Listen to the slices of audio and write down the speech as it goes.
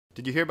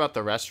Did you hear about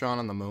the restaurant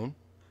on the moon?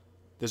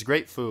 There's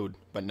great food,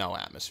 but no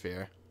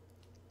atmosphere.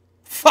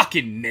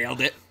 Fucking nailed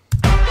it.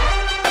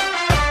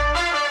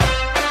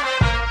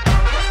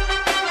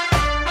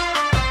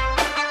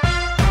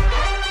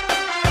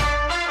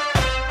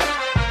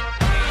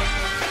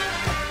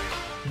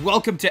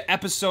 Welcome to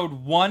episode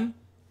 1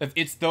 of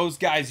It's Those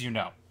Guys You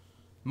Know.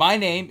 My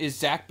name is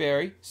Zach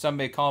Berry. Some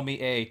may call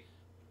me a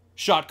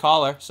shot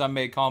caller. Some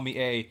may call me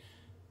a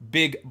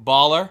big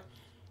baller.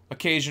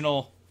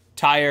 Occasional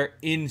tire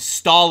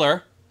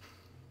installer.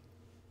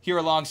 Here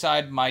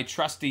alongside my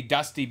trusty,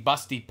 dusty,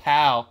 busty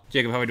pal.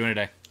 Jacob, how are we doing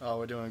today? Oh,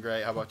 we're doing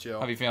great. How about you? How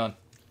are you feeling?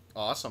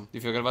 Awesome. Do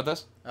you feel good about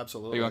this?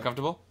 Absolutely. Are you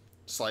uncomfortable?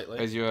 Slightly.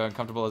 As you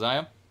uncomfortable as I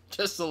am?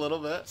 Just a little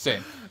bit.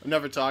 Same. I've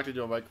never talked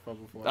into a microphone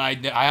before. I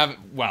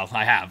haven't. Well,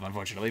 I have,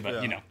 unfortunately, but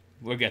Yeah. you know,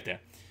 we'll get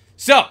there.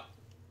 So,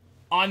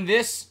 on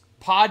this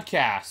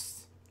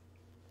podcast,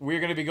 we're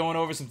going to be going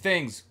over some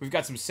things. We've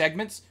got some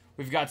segments.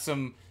 We've got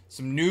some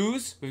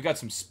news. We've got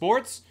some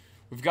sports.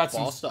 We've got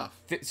Ball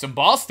stuff. Some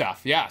ball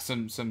stuff. Yeah,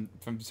 some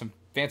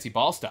fancy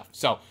ball stuff.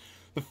 So,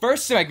 the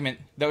first segment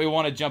that we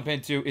want to jump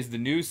into is the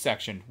news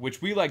section,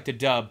 which we like to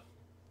dub,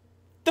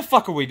 "The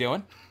fuck are we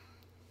doing?"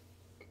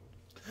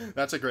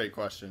 That's a great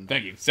question.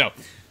 Thank you. So,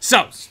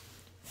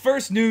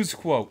 first news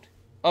quote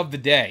of the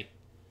day.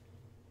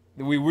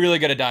 We really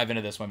got to dive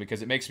into this one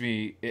because it makes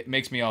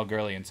me all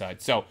girly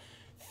inside. So,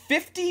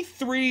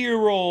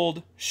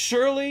 53-year-old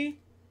Shirley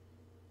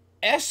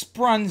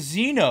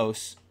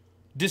Esperanzinos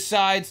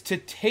decides to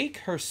take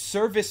her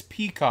service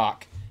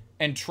peacock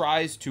and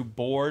tries to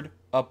board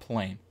a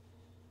plane.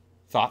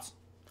 Thoughts?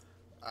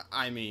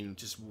 I mean,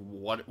 just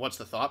what's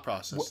the thought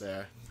process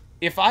there?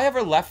 If I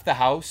ever left the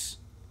house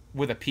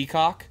with a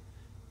peacock,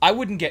 I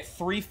wouldn't get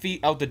 3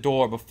 feet out the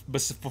door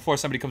before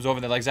somebody comes over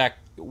and they're like, "Zach,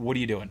 what are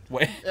you doing?"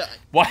 What?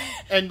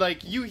 And,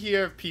 like, you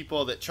hear of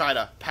people that try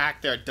to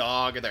pack their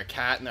dog or their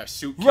cat in their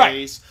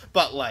suitcase,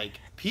 but, like,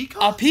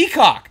 peacock? A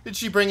peacock. Did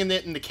she bring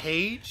it in the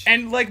cage?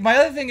 And, like, my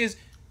other thing is,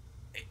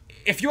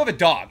 if you have a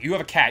dog, you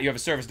have a cat, you have a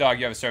service dog,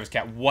 you have a service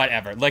cat,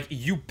 whatever. Like,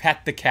 you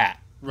pet the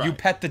cat. Right. You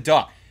pet the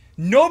dog.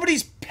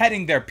 Nobody's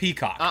petting their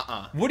peacock.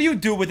 What do you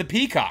do with a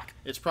peacock?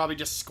 It's probably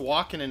just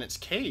squawking in its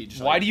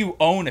cage. Why do you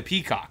own a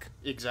peacock?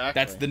 Exactly.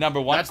 That's the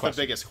number one question. question. That's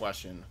the biggest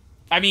question.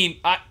 I mean,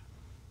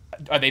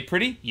 are they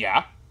pretty?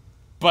 Yeah.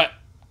 But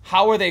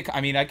how are they?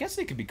 I mean, I guess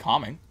they could be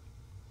calming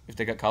if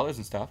they got colors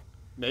and stuff.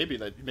 Maybe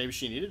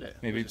she needed it.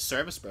 Maybe it was a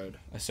service bird.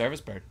 A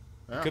service bird.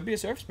 Yeah. It could be a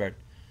service bird.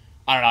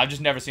 I don't know. I've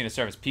just never seen a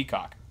service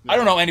peacock. No. I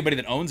don't know anybody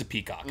that owns a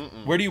peacock.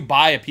 Where do you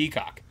buy a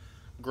peacock?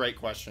 Great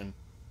question.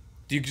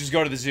 Do you just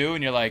go to the zoo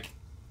and you're like,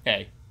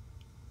 "Hey,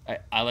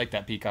 I like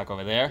that peacock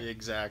over there.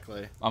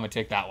 Exactly. I'm gonna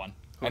take that one."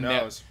 Who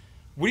knows?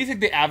 What do you think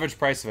the average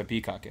price of a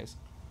peacock is?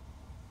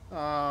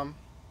 I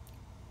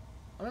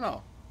don't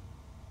know.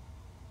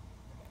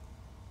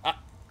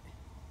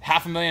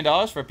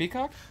 $500,000 for a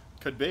peacock?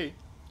 Could be.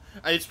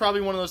 It's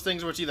probably one of those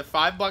things where it's either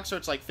 $5 or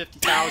it's like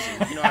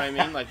 50,000. You know what I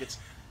mean? Like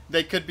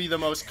they could be the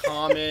most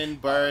common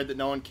bird that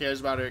no one cares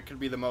about, or it could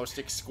be the most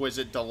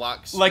exquisite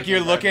deluxe. Like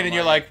you're looking and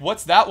you're like,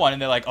 "What's that one?"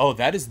 And they're like, "Oh,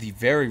 that is the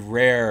very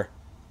rare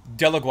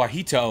De La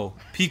Guajito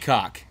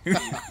peacock."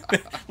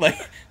 Like,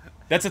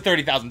 that's a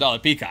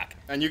 $30,000 peacock.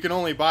 And you can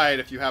only buy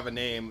it if you have a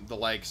name, the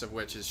likes of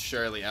which is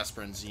Shirley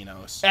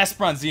Esperanzinos.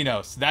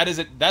 Esperanzinos.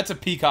 That's a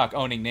peacock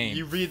owning name.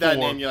 You read that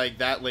name, you're like,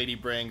 that lady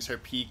brings her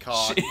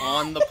peacock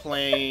on the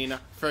plane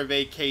for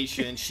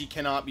vacation. She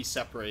cannot be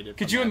separated.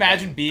 Could you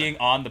imagine being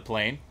on the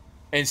plane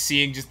and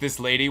seeing just this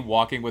lady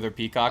walking with her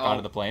peacock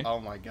onto the plane? Oh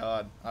my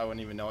God. I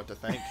wouldn't even know what to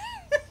think.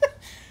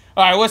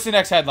 All right, what's the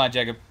next headline,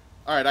 Jacob?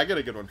 All right, I got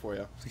a good one for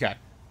you. Okay.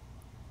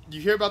 You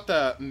hear about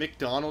the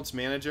McDonald's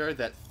manager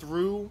that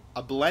threw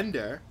a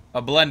blender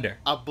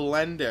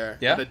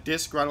Yeah? at a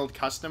disgruntled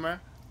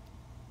customer?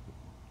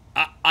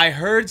 I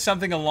heard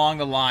something along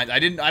the lines. I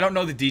don't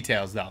know the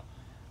details though.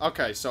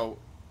 Okay, so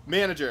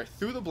manager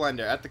threw the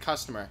blender at the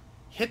customer,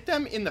 hit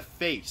them in the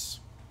face,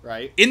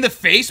 right? In the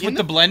face with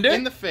the blender?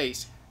 In the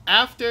face,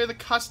 after the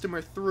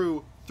customer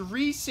threw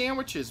 3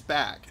 sandwiches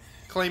back,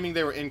 claiming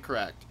they were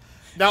incorrect.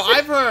 Now,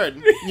 I've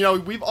heard,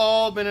 we've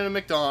all been in a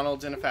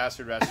McDonald's in a fast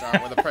food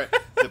restaurant where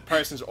the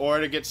person's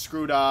order gets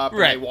screwed up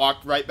and they walk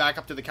right back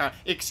up to the counter.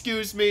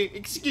 Excuse me.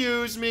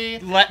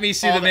 Let me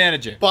see the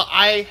manager. But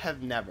I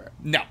have never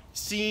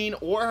seen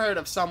or heard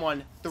of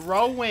someone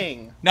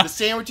throwing the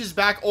sandwiches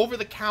back over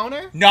the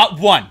counter. Not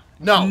one.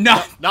 No.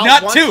 Not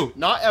once, 2.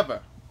 Not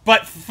ever.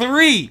 But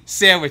 3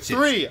 sandwiches.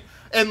 3.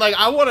 And, like,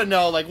 I want to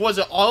know, like, was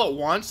it all at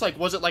once? Like,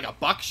 was it like a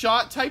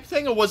buckshot type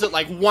thing? Or was it,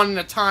 like, one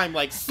at a time?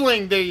 Like,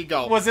 sling, there you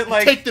go. Was it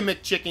like... Take the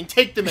McChicken,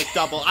 take the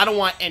McDouble. I don't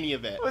want any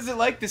of it. Was it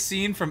like the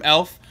scene from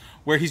Elf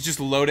where he's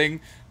just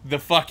loading the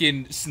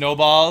fucking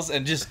snowballs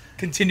and just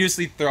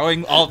continuously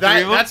throwing all 3 of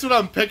them? That's what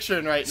I'm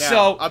picturing right now.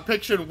 So, I'm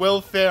picturing Will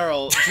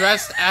Ferrell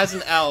dressed as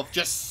an elf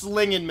just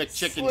slinging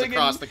McChickens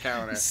across the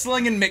counter.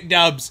 Slinging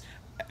McDubs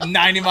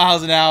 90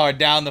 miles an hour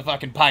down the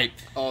fucking pipe.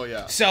 Oh,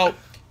 yeah. So,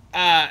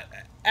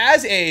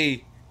 as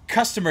a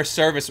customer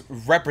service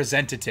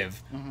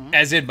representative,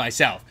 as in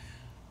myself,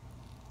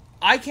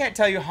 I can't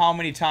tell you how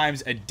many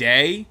times a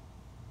day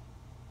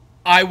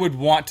I would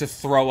want to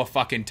throw a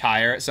fucking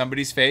tire at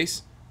somebody's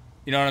face.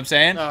 You know what I'm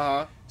saying?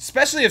 Uh-huh.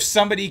 Especially if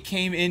somebody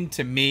came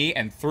into me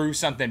and threw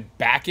something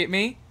back at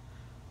me.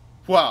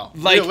 Well,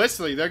 Like-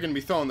 realistically, they're going to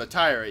be throwing the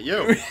tire at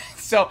you.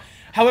 So,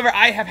 however,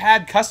 I have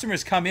had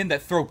customers come in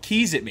that throw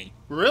keys at me.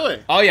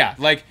 Really? Oh yeah,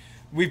 like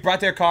we've brought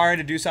their car in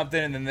to do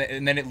something, and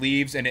then it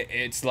leaves, and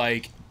it's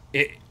like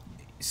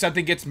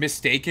something gets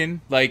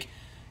mistaken. Like,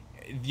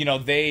 you know,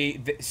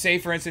 they say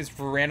for instance,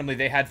 for randomly,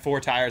 they had 4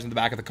 tires in the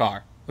back of the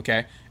car,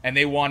 okay, and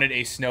they wanted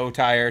a snow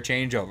tire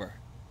changeover.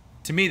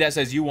 To me, that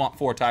says you want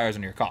 4 tires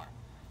in your car,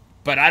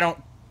 but I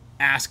don't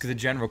ask the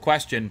general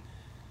question,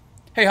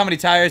 hey, how many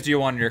tires do you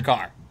want in your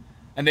car?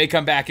 And they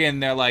come back in,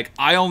 they're like,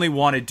 I only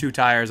wanted 2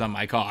 tires on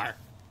my car.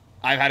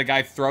 I've had a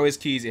guy throw his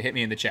keys, it hit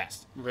me in the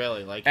chest.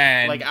 Really? Like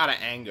out of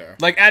anger?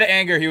 Like, out of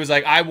anger, he was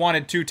like, I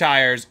wanted 2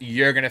 tires,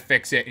 you're going to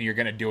fix it, and you're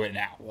going to do it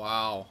now.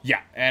 Wow.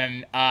 Yeah,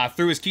 and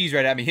threw his keys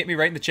right at me, hit me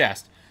right in the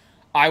chest.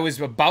 I was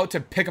about to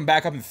pick him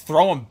back up and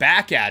throw him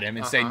back at him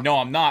and say, no,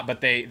 I'm not,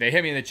 but they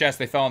hit me in the chest,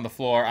 they fell on the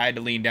floor, I had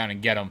to lean down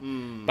and get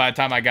him. By the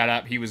time I got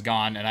up, he was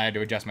gone, and I had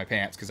to adjust my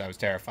pants because I was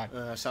terrified.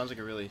 Sounds like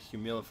a really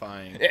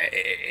humilifying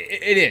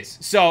It is.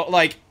 So,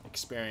 like,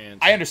 experience.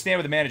 I understand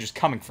where the manager's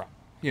coming from.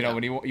 You know,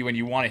 when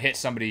you want to hit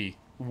somebody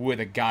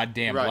with a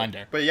goddamn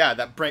blender. But yeah,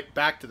 that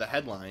back to the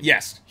headline.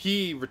 Yes.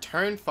 He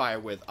returned fire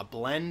with a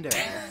blender.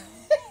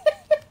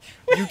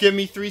 You give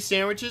me 3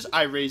 sandwiches,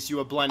 I raise you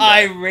a blender.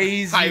 I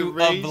raise you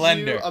a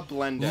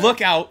blender.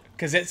 Look out,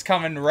 because it's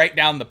coming right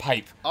down the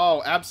pipe.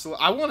 Oh,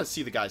 absolutely. I want to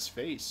see the guy's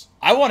face.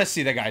 I want to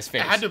see the guy's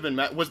face. It had to have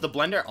been... Was the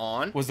blender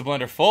on? Was the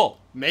blender full?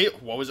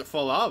 What was it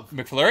full of?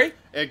 McFlurry?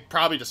 It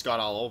probably just got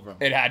all over him.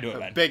 It had to have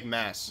been. Big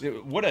mess.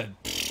 What a...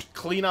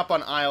 Clean up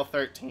on aisle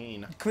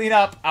 13. Clean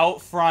up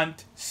out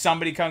front.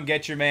 Somebody come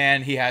get your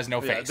man. He has no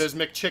face. There's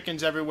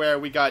McChickens everywhere.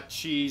 We got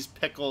cheese,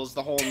 pickles,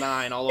 the whole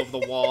 9 all over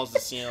the walls, the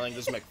ceiling.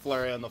 There's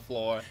McFlurry on the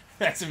floor.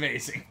 That's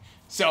amazing.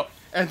 So...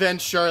 And then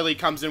Shirley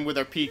comes in with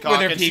her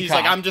peacock, she's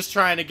like, I'm just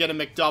trying to get a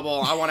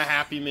McDouble. I want a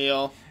Happy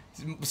Meal.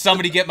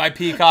 Somebody get my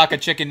peacock a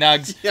chicken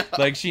nugs. Yeah.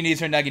 Like, she needs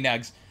her nuggy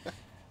nugs.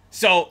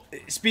 So,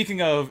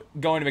 speaking of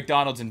going to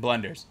McDonald's and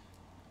blenders,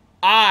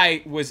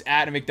 I was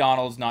at a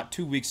McDonald's not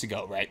 2 weeks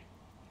ago, right?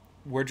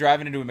 We're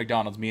driving into a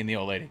McDonald's, me and the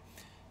old lady.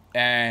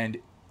 And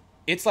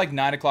it's like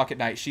 9 o'clock at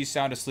night. She's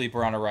sound asleep.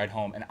 We're on a ride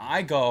home. And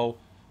I go,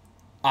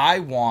 I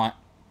want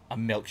a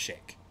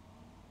milkshake.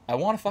 I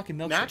want a fucking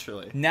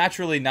milkshake.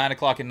 Naturally, 9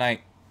 o'clock at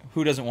night,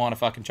 who doesn't want a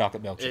fucking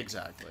chocolate milkshake?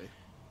 Exactly.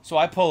 So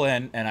I pull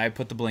in, and I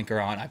put the blinker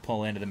on. I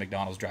pull into the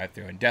McDonald's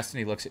drive-thru, and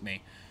Destiny looks at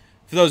me.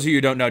 For those of you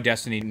who don't know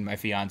Destiny, my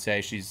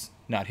fiance, she's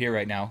not here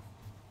right now.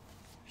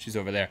 She's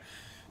over there.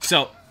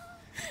 So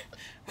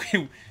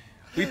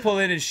we pull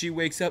in, and she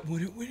wakes up.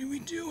 What are we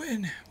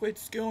doing?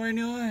 What's going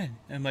on?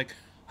 And I'm like,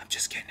 I'm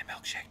just getting a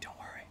milkshake. Don't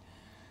worry.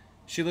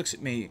 She looks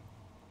at me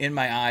in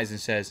my eyes and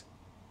says,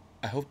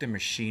 I hope the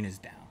machine is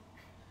down.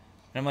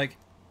 And I'm like,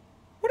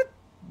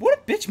 what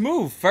a bitch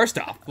move, first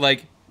off.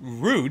 Like,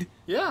 rude.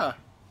 Yeah.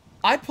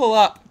 I pull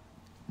up.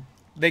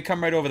 They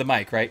come right over the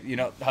mic, right? You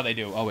know how they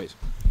do, always.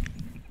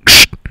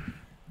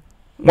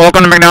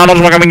 Welcome to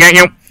McDonald's. What can we get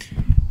you?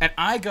 And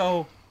I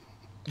go,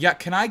 yeah,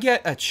 can I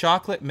get a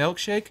chocolate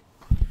milkshake?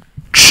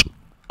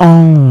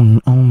 Oh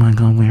my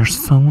god, we are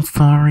so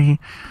sorry.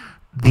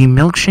 The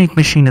milkshake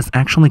machine is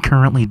actually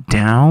currently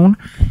down.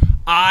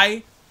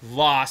 I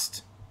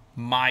lost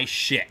my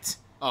shit.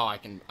 Oh, I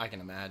can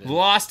imagine.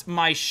 Lost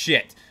my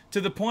shit.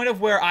 To the point of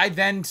where I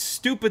then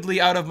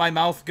stupidly out of my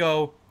mouth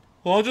go,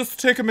 well, I'll just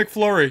take a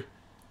McFlurry.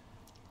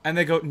 And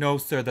they go, no,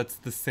 sir, that's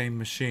the same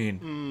machine.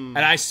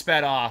 And I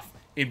sped off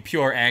in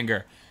pure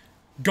anger.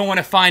 Going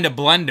to find a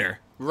blender.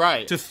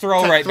 Right. To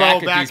throw back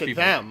at these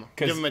people. Them.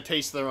 Give them a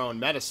taste of their own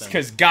medicine.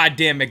 Because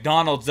goddamn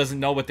McDonald's doesn't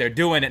know what they're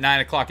doing at 9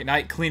 o'clock at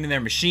night cleaning their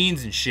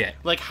machines and shit.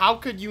 Like, how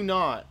could you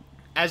not,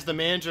 as the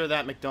manager of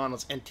that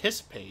McDonald's,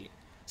 anticipate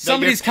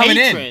somebody's that your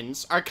coming in?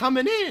 patrons are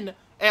coming in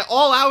at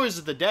all hours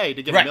of the day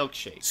to get a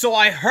milkshake. So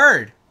I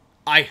heard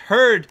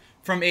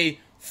from a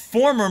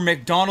former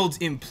McDonald's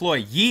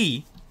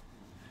employee,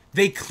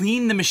 they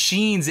clean the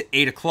machines at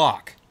 8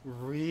 o'clock.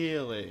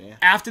 Really?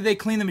 After they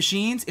clean the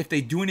machines, if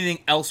they do anything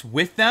else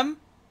with them,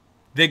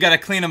 they gotta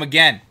clean them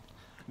again.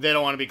 They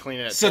don't want to be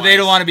cleaning it twice. So they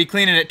don't want to be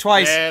cleaning it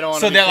twice.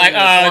 So they're like,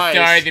 oh,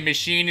 sorry, the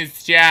machine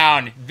is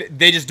down.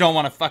 They just don't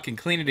want to fucking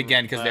clean it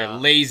again because they're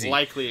lazy.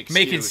 Likely excuse.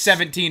 Making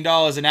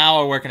 $17 an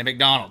hour working at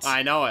McDonald's.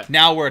 I know it.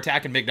 Now we're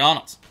attacking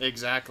McDonald's.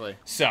 Exactly.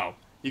 So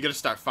you got to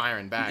start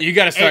firing back. You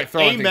got to start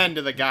throwing. Amen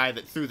to the guy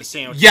that threw the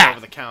sandwich over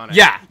the counter.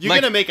 Yeah.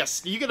 You're gonna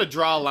you gotta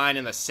draw a line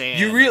in the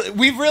sand.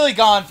 We've really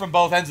gone from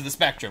both ends of the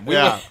spectrum.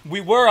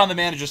 We were on the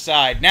manager's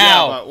side.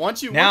 Now, but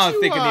once you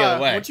thinking the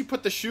other way. Once you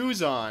put the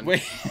shoes on,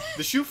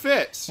 the shoe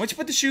fits. Once you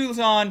put the shoes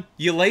on,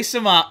 you lace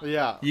them up.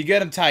 Yeah. You get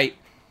them tight.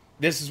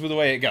 This is the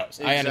way it goes.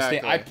 Exactly. I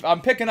understand.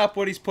 I'm picking up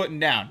what he's putting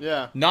down.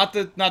 Yeah. Not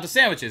the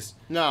sandwiches.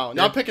 No,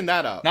 not picking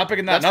that up. Not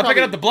picking that. Not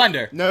picking up the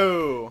blender.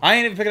 No. I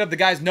ain't even picking up the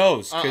guy's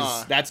nose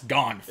because that's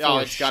gone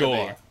for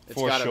sure.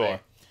 For sure.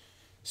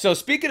 So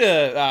speaking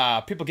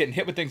of people getting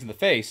hit with things in the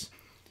face,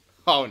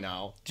 Oh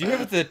no! do you hear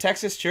about the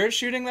Texas church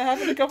shooting that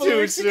happened a couple of Too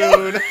weeks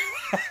ago? soon.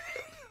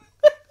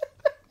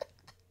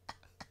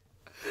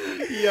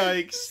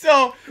 Yikes!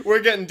 So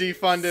We're getting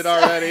defunded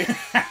already.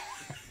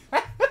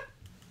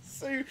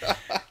 So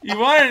you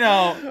want to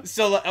know?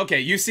 So okay,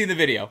 you've seen the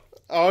video.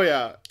 Oh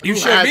yeah. You Who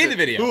showed me hasn't? the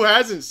video. Who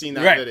hasn't seen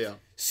that Right. video?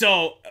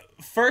 So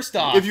first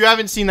off, If you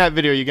haven't seen that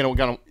video, you're gonna want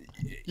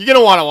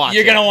to watch.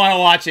 you're it. gonna want to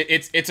watch it.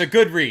 It's a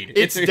good read.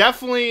 It's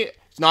definitely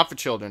not for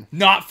children.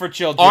 not for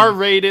children.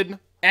 R-rated,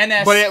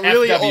 NSFW. but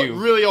it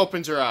really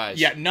opens your eyes.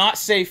 Yeah, not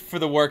safe for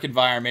the work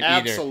environment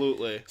either.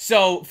 Absolutely.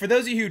 So for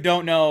those of you who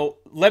don't know,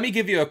 let me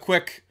give you a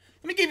quick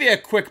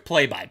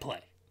play-by-play.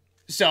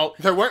 So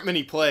There weren't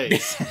many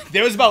plays.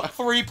 there was about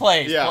 3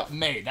 plays Yeah.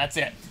 made. That's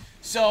it.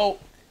 So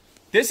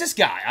there's this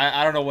guy.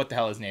 I don't know what the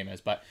hell his name is,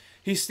 but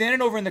he's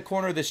standing over in the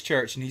corner of this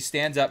church, and he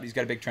stands up. He's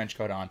got a big trench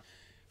coat on,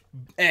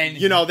 and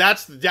You know,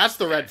 that's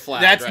the red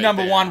flag. that's right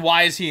number there. one.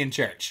 Why is he in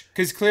church?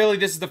 Because clearly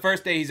this is the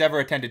first day he's ever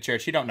attended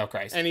church. He don't know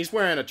Christ. And he's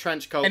wearing a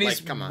trench coat. And like,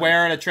 he's come on.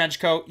 wearing a trench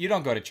coat. You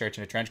don't go to church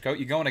in a trench coat.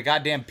 You go in a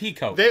goddamn pea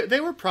coat. They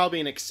were probably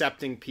an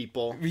accepting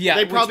people. Yeah,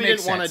 They which probably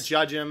makes didn't want to sense.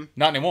 judge him.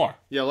 Not anymore.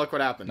 Yeah, look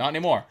what happened. Not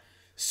anymore.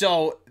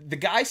 So the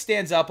guy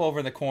stands up over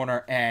in the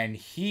corner and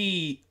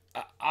he,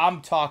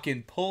 I'm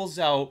talking, pulls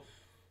out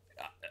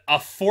a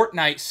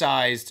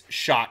Fortnite-sized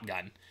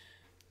shotgun.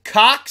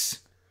 Cocks,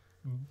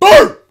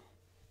 boom!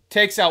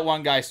 Takes out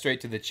one guy straight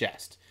to the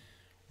chest.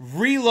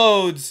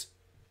 Reloads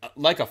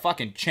like a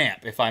fucking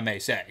champ, if I may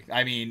say.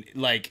 I mean,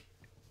 like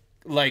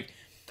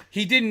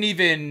he didn't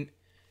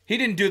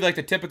do like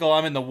the typical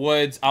I'm in the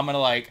woods, I'm gonna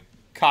like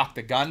cock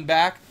the gun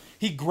back.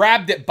 He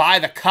grabbed it by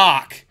the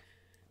cock.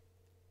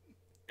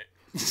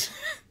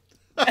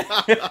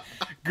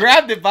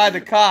 Grabbed it by the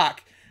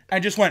cock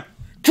and just went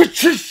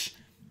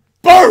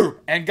boom,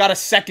 and got a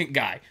second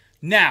guy.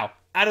 Now,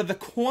 out of the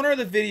corner of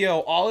the video,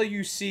 all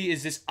you see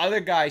is this other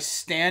guy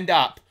stand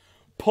up,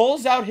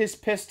 pulls out his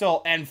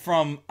pistol, and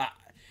from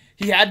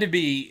he had to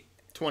be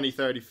 20,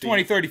 30 feet.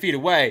 20, 30 feet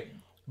away.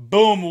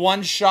 Boom,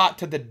 one shot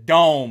to the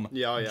dome.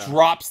 Yeah, oh, yeah.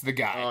 Drops the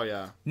guy. Oh,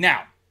 yeah.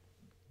 Now,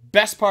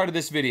 best part of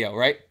this video,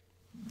 right,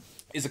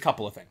 is a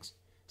couple of things.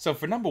 So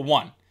for number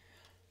one,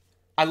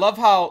 I love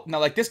how, now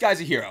like this guy's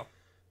a hero.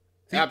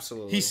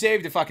 Absolutely. He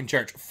saved the fucking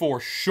church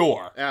for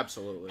sure.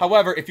 Absolutely.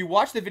 However, if you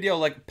watch the video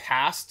like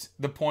past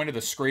the point of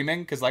the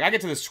screaming, because like I get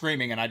to the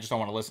screaming and I just don't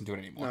want to listen to it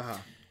anymore. Uh-huh.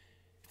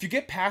 If you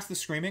get past the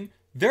screaming,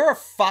 there are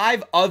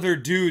 5 other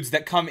dudes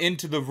that come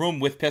into the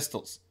room with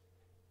pistols.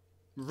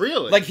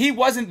 Really? Like he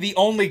wasn't the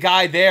only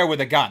guy there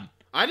with a gun.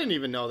 I didn't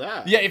even know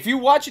that. Yeah, if you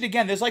watch it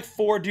again, there's like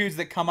 4 dudes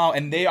that come out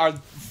and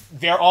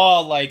they're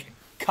all like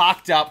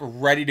cocked up,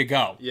 ready to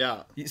go.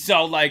 Yeah.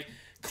 So like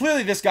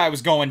clearly this guy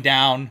was going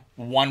down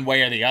one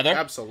way or the other.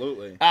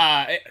 Absolutely.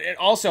 It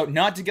also,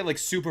 not to get like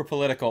super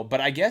political,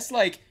 but I guess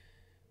like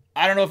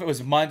I don't know if it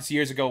was months,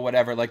 years ago,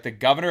 whatever, like the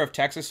governor of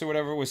Texas or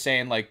whatever was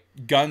saying like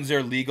guns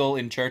are legal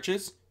in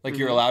churches, like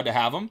you're allowed to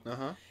have them.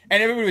 Uh-huh.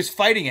 And everybody was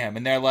fighting him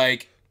and they're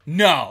like,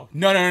 no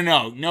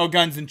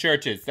guns in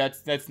churches.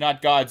 That's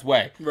not God's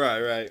way.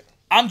 Right.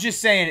 I'm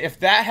just saying, if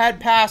that had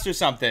passed or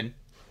something,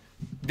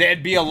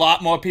 there'd be a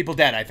lot more people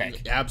dead, I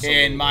think.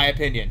 Absolutely. In my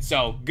opinion.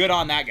 So, good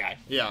on that guy.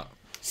 Yeah.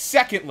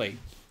 Thirdly,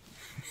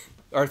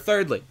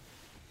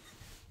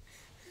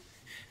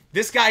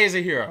 this guy is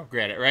a hero,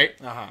 granted, right?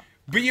 Uh-huh.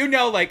 But you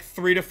know, like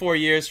 3 to 4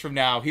 years from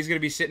now, he's going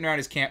to be sitting around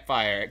his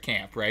campfire at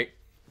camp, right?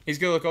 He's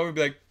going to look over and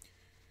be like,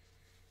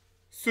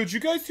 so did you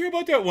guys hear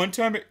about that one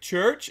time at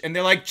church? And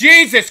they're like,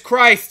 Jesus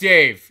Christ,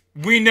 Dave,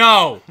 we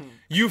know.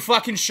 You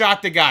fucking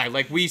shot the guy.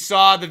 Like, we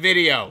saw the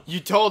video.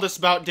 You told us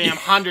about damn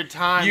 100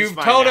 times. You've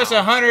by told now. us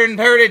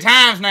 130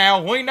 times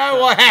now. We know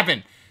what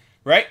happened.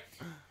 Right?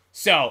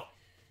 So,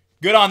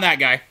 good on that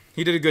guy.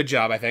 He did a good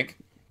job, I think.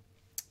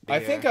 I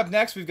think up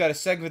next we've got a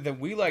segment that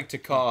we like to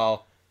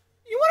call,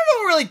 you want to know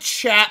what really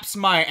chaps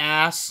my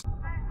ass?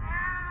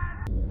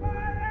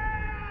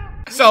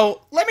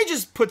 So, let me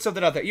just put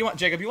something out there.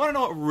 Jacob, you want to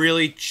know what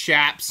really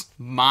chaps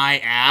my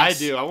ass? I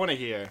do. I want to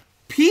hear.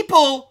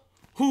 People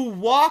who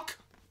walk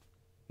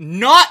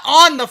not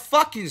on the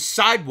fucking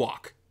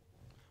sidewalk.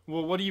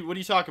 Well, what do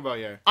you talk about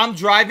here? I'm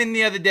driving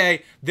the other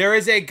day. There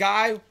is a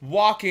guy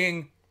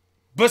walking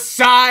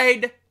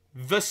beside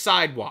the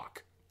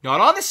sidewalk.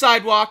 Not on the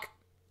sidewalk,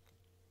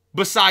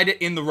 beside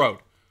it in the road.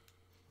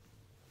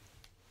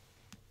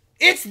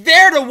 It's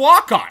there to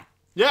walk on.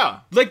 Yeah.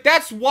 Like,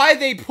 that's why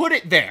they put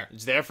it there.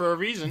 It's there for a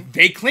reason.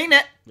 They clean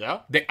it. Yeah.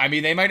 They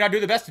might not do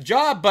the best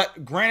job,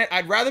 but granted,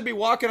 I'd rather be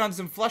walking on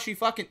some slushy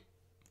fucking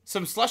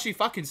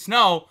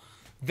snow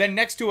than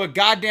next to a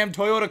goddamn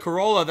Toyota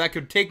Corolla that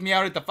could take me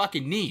out at the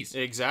fucking knees.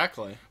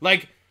 Exactly.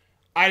 Like,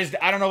 I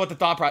don't know what the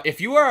thought process.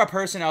 If you are a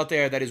person out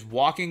there that is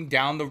walking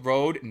down the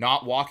road,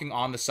 not walking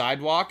on the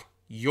sidewalk,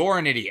 you're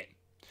an idiot.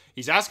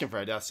 He's asking for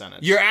a death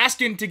sentence. You're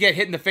asking to get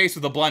hit in the face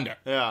with a blender.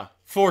 Yeah.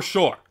 For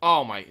sure.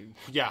 Oh my.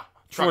 Yeah.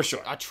 For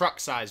sure. A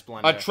truck-sized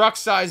blender. A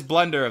truck-sized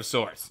blender of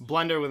sorts.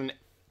 Blender with an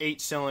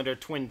 8-cylinder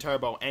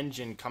twin-turbo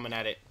engine coming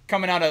at it.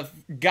 Coming out of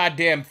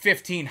goddamn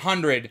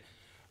 1500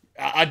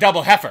 a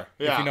double heifer.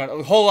 Yeah. If you know,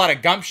 a whole lot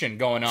of gumption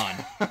going on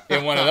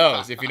in one of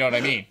those, if you know what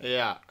I mean.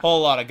 Yeah.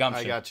 Whole lot of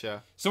gumption. I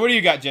gotcha. So what do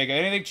you got, Jacob?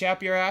 Anything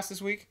chap your ass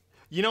this week?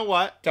 You know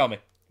what? Tell me.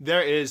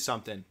 There is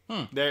something.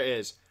 There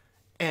is.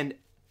 And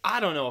I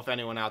don't know if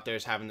anyone out there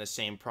is having the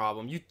same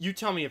problem. You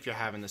tell me if you're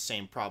having the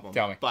same problem.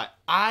 Tell me. But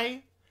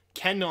I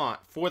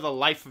cannot, for the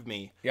life of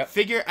me, Yep.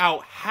 figure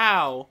out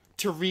how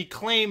to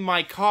reclaim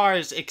my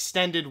car's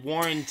extended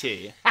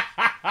warranty.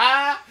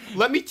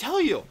 Let me tell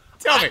you.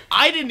 Tell me.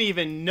 I didn't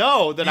even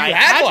know that You I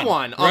had had one,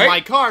 one on right?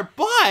 my car,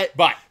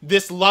 but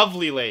this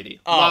lovely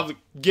lady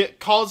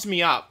calls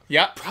me up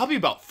Yep. probably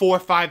about 4 or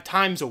 5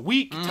 times a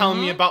week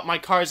telling me about my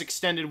car's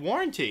extended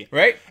warranty.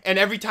 Right. And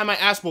every time I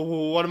ask, well,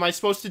 what am I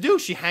supposed to do?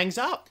 She hangs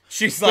up.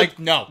 She's like,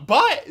 no.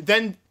 But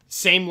then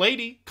same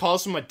lady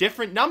calls from a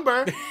different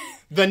number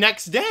the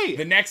next day.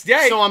 The next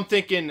day. So I'm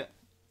thinking,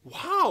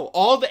 wow,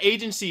 all the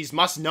agencies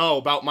must know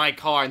about my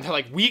car, and they're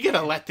like, we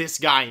gotta let this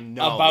guy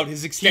know About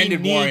his extended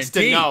he needs to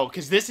warranty. know,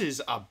 because this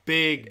is a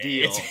big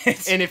deal.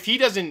 And if he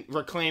doesn't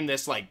reclaim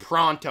this like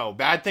pronto,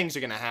 bad things are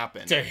gonna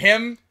happen. To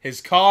him,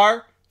 his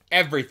car,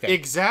 everything.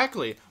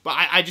 Exactly. But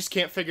I just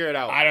can't figure it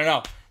out. I don't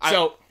know.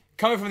 So,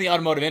 coming from the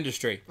automotive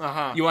industry,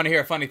 you want to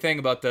hear a funny thing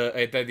about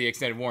the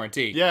extended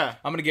warranty? Yeah.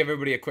 I'm going to give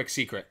everybody a quick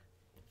secret.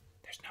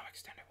 There's no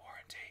extended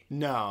warranty.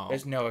 No.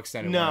 There's no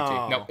extended No.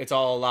 warranty. No, it's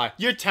all a lie.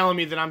 You're telling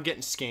me that I'm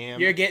getting scammed?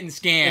 You're getting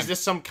scammed. Is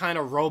this some kind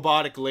of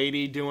robotic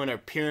lady doing a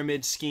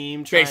pyramid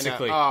scheme? Trying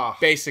Basically. To,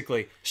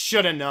 Basically.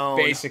 Should have known.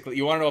 Basically.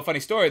 You want to know a funny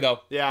story,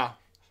 though? Yeah.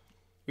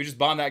 We just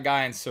bombed that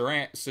guy in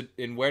Saran.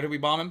 In where did we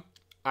bomb him?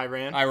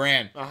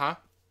 Iran. Uh-huh.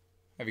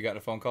 Have you gotten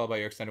a phone call about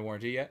your extended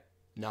warranty yet?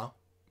 No.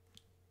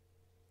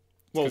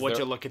 Well, would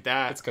you look at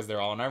that? It's because they're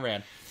all in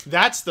Iran.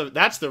 That's the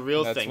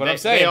real That's thing. what I'm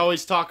saying. They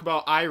always talk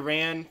about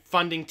Iran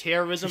funding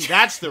terrorism.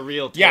 That's the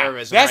real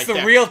terrorism. that's right the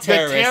there. real The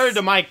terrorists. terror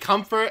to my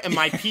comfort and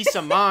my peace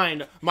of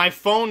mind. My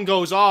phone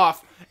goes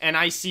off and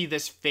I see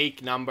this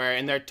fake number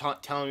and they're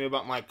telling me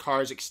about my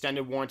car's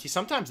extended warranty.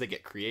 Sometimes they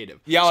get creative.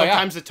 Yeah,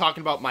 Sometimes they're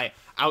talking about my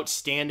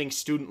outstanding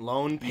student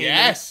loan payment,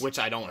 Yes. which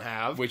I don't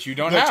have. Which you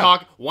don't They're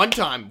have. One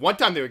time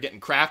they were getting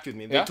crafty with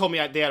me. They Yeah. told me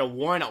they had a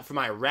warrant out for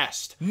my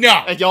arrest.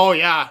 No. Oh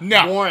yeah.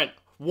 No.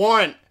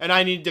 Warrant, and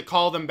I needed to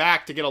call them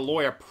back to get a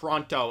lawyer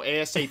pronto,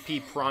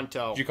 ASAP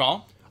pronto. Did you call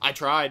him? I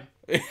tried.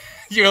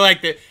 You were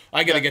like,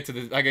 I gotta get to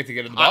the bottom.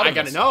 I of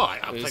gotta this. know.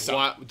 I was like,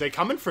 what? They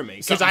coming for me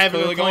because Something's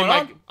clearly going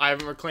on. I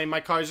haven't reclaimed my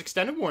car's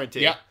extended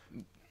warranty. Yeah.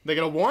 They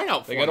got a warrant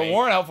out for me. They got a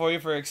warrant out for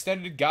you for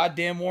extended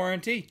goddamn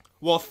warranty.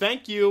 Well,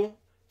 thank you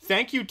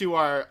to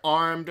our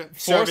armed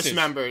Forces. service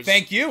members.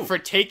 Thank you for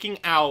taking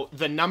out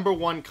the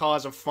 #1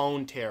 cause of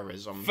phone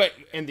terrorism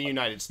in the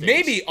United States.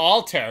 Maybe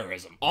all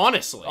terrorism.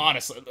 Honestly.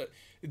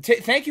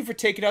 Thank you for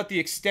taking out the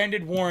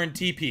extended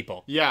warranty,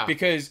 people. Yeah.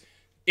 Because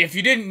if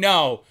you didn't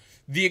know,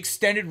 the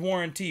extended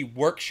warranty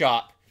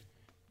workshop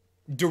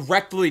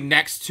directly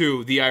next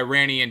to the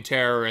Iranian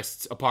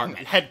terrorists'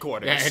 apartment.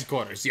 Headquarters. Yeah,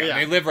 headquarters. Yeah,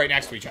 they live right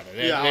next to each other.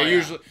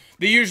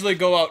 They usually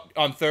go out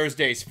on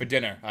Thursdays for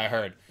dinner, I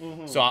heard.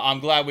 So I'm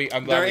glad we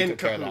They're we in took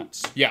care of that.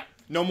 cahoots. Yeah.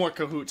 No more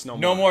cahoots. No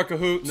more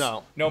cahoots.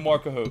 No. No more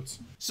cahoots.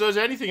 So is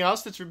there anything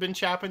else that's been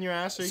chapping your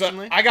ass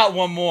recently? So I got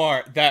one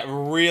more that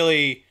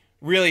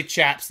really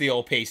chaps the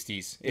old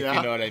pasties, if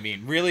you know what I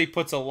mean. Really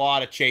puts a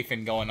lot of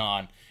chafing going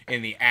on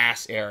in the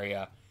ass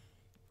area.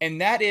 And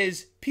that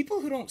is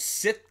people who don't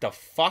sit the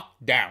fuck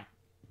down.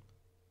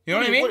 You know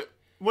what I mean?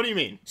 What do you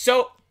mean?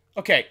 So,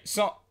 okay,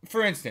 so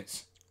for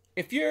instance,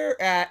 if you're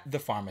at the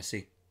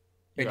pharmacy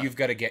and you've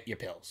got to get your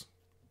pills,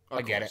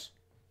 I get it.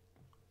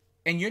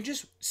 And you're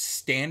just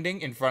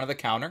standing in front of the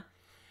counter,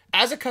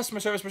 as a customer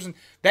service person,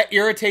 that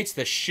irritates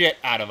the shit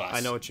out of us. I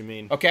know what you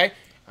mean. Okay?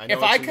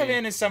 If I come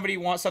in and somebody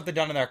wants something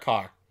done in their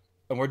car,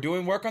 and we're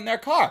doing work on their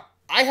car,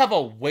 I have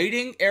a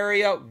waiting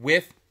area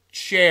with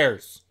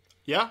chairs.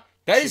 Yeah?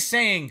 That is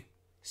saying,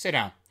 sit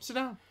down. Sit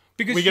down.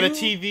 Because we get a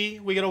TV,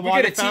 we get a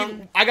water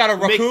fountain. I got a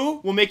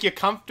Roku. We'll make you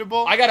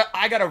comfortable. I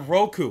got a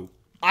Roku.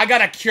 I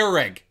got a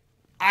Keurig.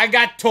 I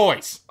got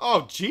toys.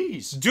 Oh,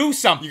 jeez. Do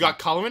something. You got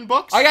coloring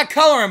books? I got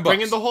coloring books.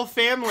 Bring in the whole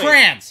family.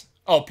 Crayons.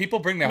 Oh, people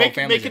bring their whole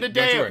family. Make it a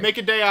day. Make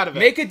a day out of it.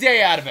 Make a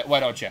day out of it. Why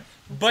don't you?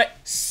 But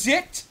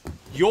sit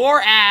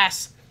your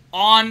ass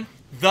on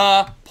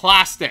the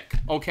plastic,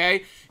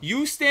 okay?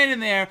 You standing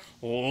there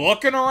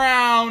looking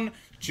around,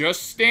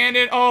 just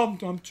standing. Oh,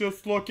 I'm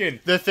just looking.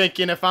 They're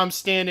thinking if I'm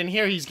standing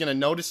here, he's gonna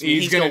notice me.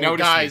 He's gonna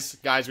notice me.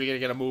 Guys, we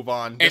gotta move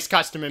on. This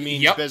customer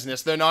means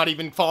business. They're not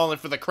even falling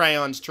for the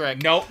crayons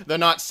trick. Nope. They're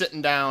not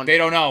sitting down. They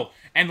don't know.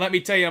 And let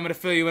me tell you, I'm going to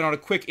fill you in on a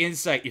quick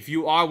insight. If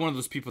you are one of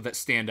those people that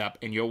stand up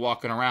and you're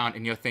walking around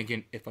and you're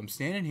thinking, if I'm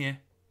standing here,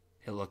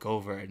 he'll look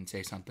over and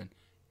say something.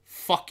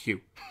 Fuck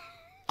you.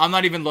 I'm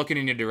not even looking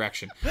in your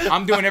direction.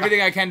 I'm doing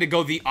everything I can to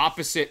go the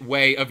opposite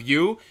way of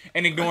you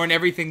and ignoring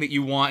everything that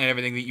you want and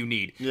everything that you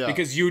need. Yeah.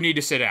 Because you need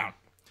to sit down.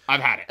 I've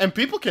had it. And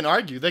people can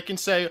argue. They can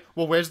say,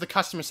 well, where's the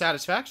customer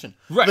satisfaction?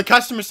 Right. The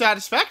customer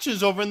satisfaction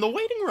is over in the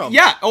waiting room.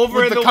 Yeah,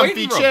 over with in the comfy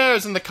waiting room.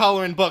 chairs and the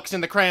coloring books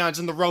and the crayons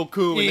and the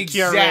Roku and the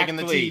Keurig and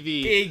the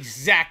TV.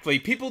 Exactly.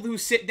 People who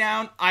sit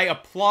down, I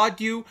applaud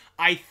you.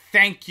 I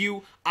thank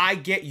you. I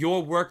get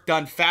your work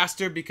done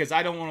faster because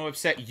I don't want to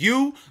upset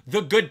you,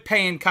 the good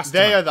paying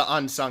customer. They are the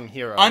unsung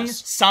heroes.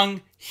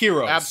 Unsung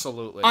heroes.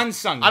 Absolutely.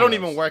 Unsung heroes. I don't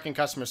even work in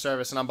customer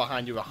service, and I'm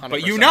behind you 100%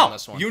 But you know. on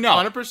this one. You know.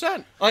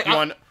 100%.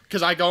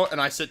 Because I go and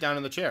I sit down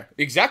in the chair.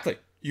 Exactly.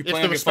 You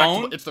play on your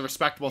phone. It's the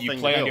respectable thing to do.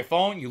 You play on your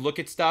phone. You look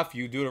at stuff.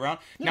 You do it around.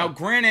 Yeah. Now,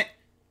 granted,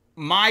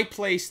 my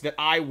place that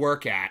I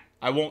work at,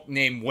 I won't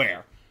name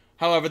where.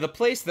 However, the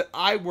place that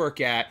I work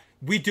at,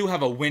 we do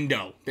have a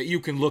window that you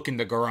can look in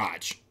the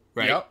garage,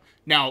 right? Yep.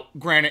 Now,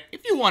 granted,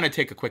 if you want to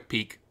take a quick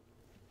peek,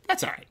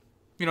 that's all right.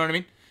 You know what I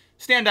mean?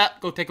 Stand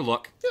up, go take a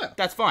look. Yeah.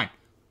 That's fine.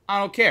 I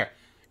don't care.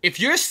 If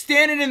you're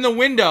standing in the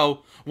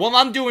window while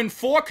I'm doing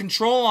 4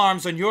 control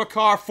arms on your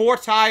car, 4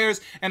 tires,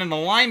 and an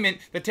alignment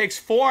that takes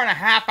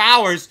 4.5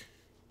 hours,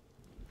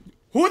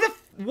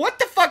 what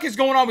the fuck is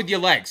going on with your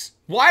legs?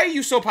 Why are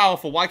you so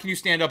powerful? Why can you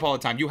stand up all the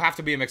time? You have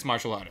to be a mixed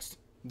martial artist.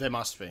 They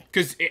must be.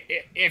 Because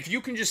if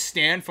you can just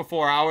stand for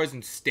 4 hours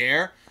and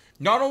stare,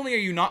 not only are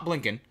you not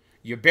blinking,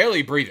 you're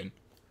barely breathing.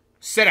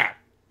 Sit down.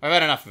 I've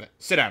had enough of it.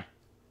 Sit down.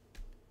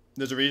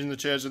 There's a reason the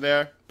chairs are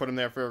there. Put them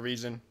there for a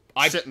reason.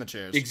 Sit in the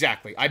chairs.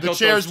 Exactly. The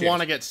chairs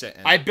want to get sit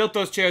in. I built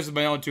those chairs with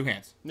my own 2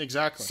 hands.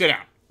 Exactly. Sit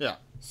down. Yeah.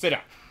 Sit down.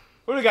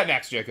 What do we got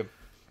next, Jacob?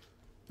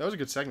 That was a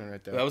good segment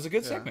right there. That was a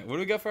good segment. What do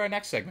we got for our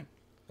next segment?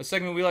 A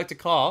segment we like to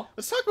call...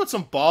 Let's talk about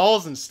some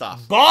balls and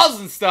stuff. Balls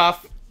and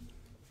stuff!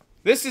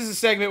 This is a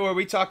segment where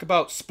we talk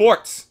about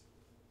sports.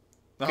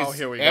 Oh,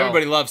 here we go.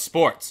 Everybody loves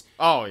sports.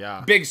 Oh,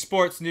 yeah. Big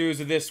sports news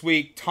of this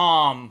week.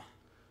 Tom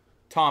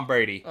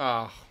Brady.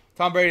 Oh.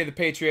 Tom Brady of the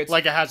Patriots.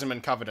 Like it hasn't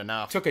been covered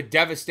enough. Took a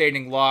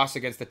devastating loss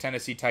against the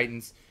Tennessee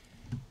Titans.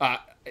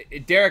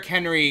 Derrick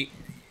Henry,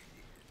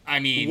 I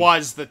mean...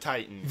 was the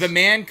Titans. The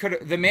man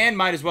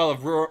might as well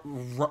have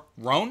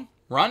ridden?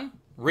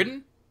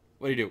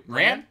 What do you do?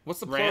 Ran?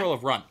 What's the plural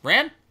of run?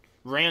 Ran?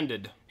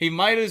 Randed. He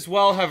might as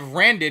well have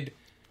randed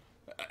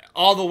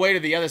all the way to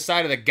the other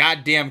side of the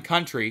goddamn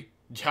country.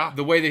 Yeah.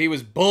 The way that he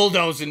was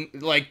bulldozing,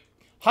 like...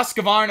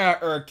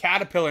 Husqvarna or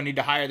Caterpillar need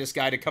to hire this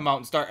guy to come out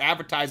and start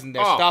advertising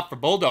their stuff for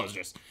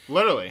bulldozers.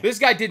 Literally. This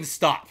guy didn't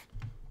stop.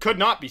 Could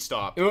not be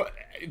stopped.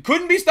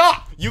 Couldn't be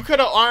stopped. You could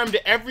have armed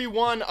every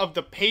one of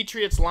the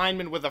Patriots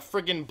linemen with a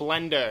friggin'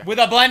 blender. With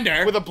a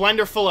blender. With a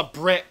blender full of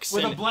bricks.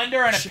 With a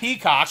blender and a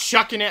peacock.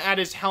 Chucking it at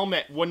his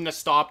helmet wouldn't have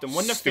stopped him.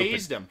 Wouldn't have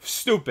phased him.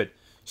 Stupid.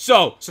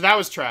 So that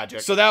was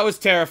tragic. So that was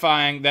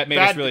terrifying. That made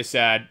us really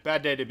sad.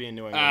 Bad day to be in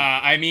New England.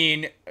 I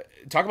mean,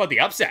 talk about the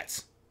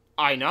upsets.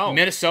 I know.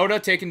 Minnesota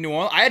taking New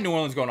Orleans. I had New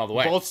Orleans going all the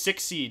way. Both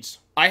 6 seeds.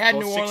 I had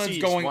New Orleans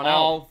going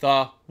all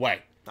the way.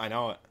 I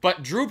know it.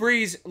 But Drew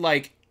Brees,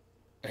 like,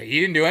 he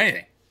didn't do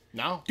anything.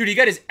 No. Dude, he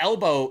got his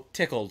elbow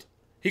tickled.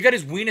 He got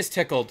his weenus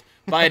tickled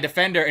by a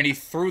defender, and he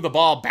threw the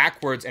ball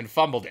backwards and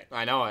fumbled it.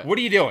 I know it. What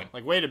are you doing?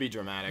 Like, way to be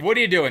dramatic. What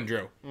are you doing,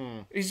 Drew?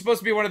 He's supposed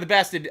to be one of the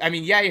best. I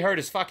mean, yeah, he hurt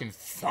his fucking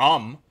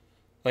thumb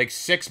like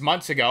 6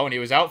 months ago, and he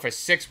was out for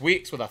 6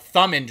 weeks with a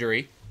thumb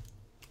injury.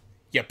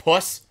 You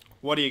puss.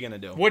 What are you going to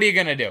do? What are you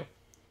going to do?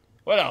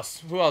 What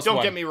else? Who else Don't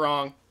won? get me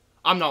wrong.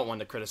 I'm not one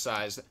to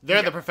criticize.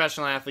 They're the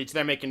professional athletes.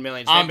 They're making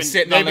millions.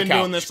 They've been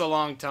doing this a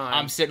long time.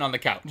 I'm sitting on the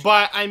couch.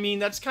 But, I mean,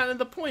 that's kind of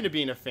the point of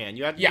being a fan.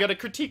 You got to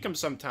critique them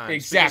sometimes.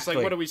 Exactly. It's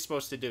like, what are we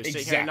supposed to do?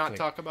 Sit here and not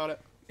talk about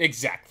it?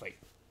 Exactly.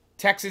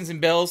 Texans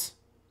and Bills.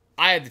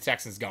 I had the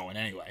Texans going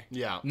anyway.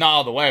 Yeah. Not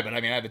all the way, but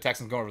I mean, I had the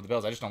Texans going over the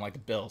Bills. I just don't like the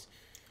Bills.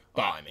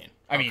 But,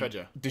 I mean, could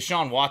you?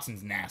 Deshaun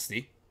Watson's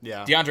nasty.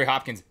 Yeah. DeAndre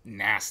Hopkins,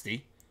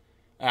 nasty.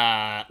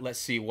 Let's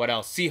see, what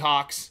else?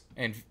 Seahawks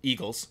and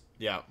Eagles.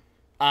 Yeah.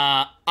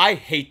 I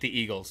hate the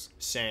Eagles.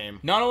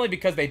 Same. Not only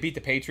because they beat the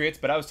Patriots,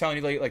 but I was telling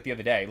you like the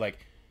other day, like,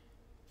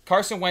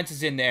 Carson Wentz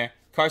is in there.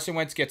 Carson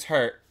Wentz gets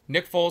hurt.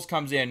 Nick Foles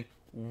comes in,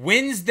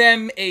 wins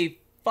them a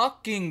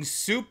fucking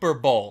Super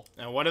Bowl.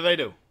 And what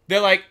do?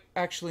 They're like,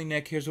 actually,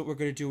 Nick, here's what we're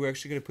going to do. We're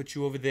actually going to put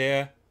you over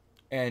there.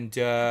 And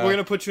we're going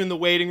to put you in the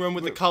waiting room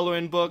with the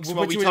coloring books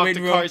while we talk to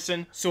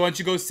Carson. So why don't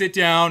you go sit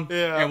down,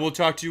 yeah, and we'll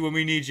talk to you when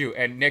we need you.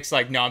 And Nick's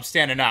like, no, I'm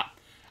standing up.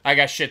 I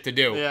got shit to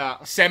do.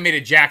 Yeah. Send me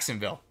to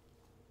Jacksonville.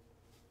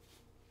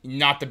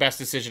 Not the best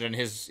decision in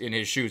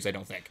his shoes, I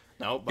don't think.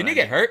 No. But Didn't he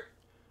get hurt?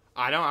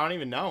 I don't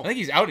even know. I think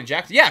he's out in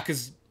Jackson. Yeah,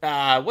 because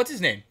what's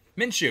his name?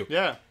 Minshew.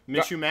 Yeah.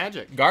 Minshew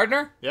Magic.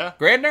 Gardner? Yeah.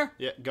 Gardner?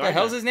 Yeah. Gardner. The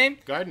hell's his name?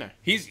 Gardner.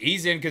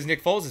 He's in because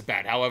Nick Foles is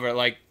bad. However,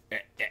 like,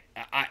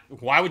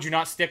 why would you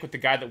not stick with the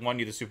guy that won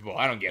you the Super Bowl?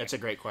 I don't get it. That's a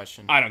great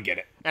question. I don't get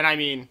it. And I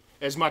mean,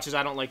 as much as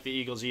I don't like the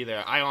Eagles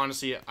either,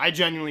 I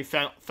genuinely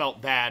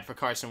felt bad for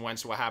Carson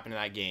Wentz what happened in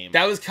that game.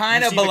 That was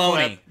kind of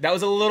baloney. That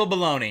was a little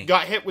baloney.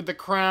 Got hit with the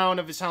crown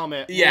of his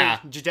helmet. Yeah.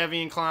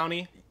 Jadeveon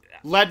Clowney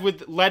led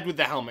with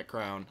the helmet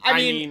crown. I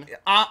mean,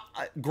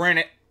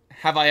 granted,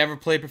 have I ever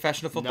played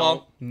professional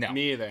football? No.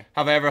 Me either.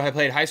 Have I ever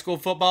played high school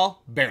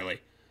football? Barely.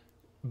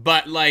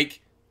 But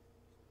like,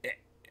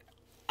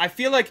 I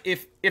feel like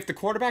if the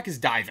quarterback is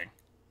diving,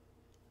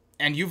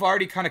 and you've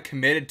already kind of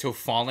committed to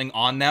falling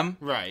on them.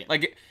 Right.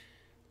 Like,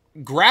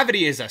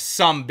 gravity is a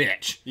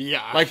bitch.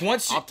 Yeah. Like,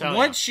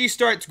 once she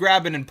starts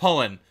grabbing and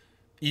pulling,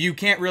 you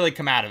can't really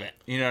come out of it.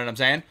 You know what I'm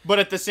saying? But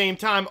at the same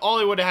time, all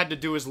he would have had to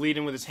do is lead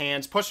in with his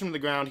hands, push him to the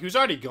ground. He was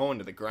already going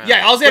to the ground.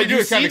 Yeah, all he had to do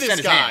is is kind of extend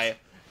his hands.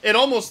 It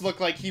almost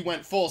looked like he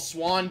went full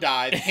swan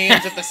dive,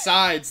 hands at the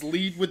sides,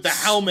 lead with the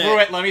helmet. Screw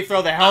it, let me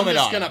throw the helmet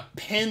on. I'm just going to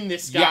pin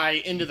this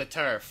guy into the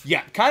turf.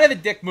 Yeah, kind of a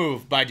dick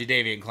move by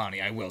Jadeveon Clowney,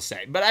 I will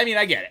say. But, I mean,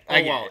 I get it.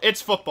 I get it. It's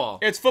football.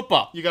 It's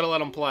football. You got to let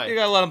him play. You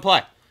got to let him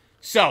play.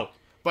 So...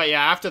 But,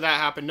 yeah, after that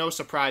happened, no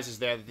surprises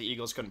there that the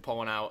Eagles couldn't pull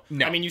one out.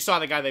 No. I mean, you saw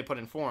the guy they put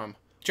in for him.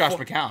 Josh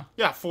McCown.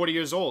 Yeah, 40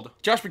 years old.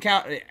 Josh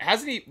McCown,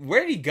 hasn't he...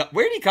 Where did he go?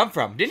 Where did he come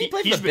from? Didn't he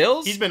play for the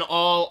Bills? He's been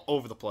all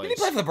over the place. Did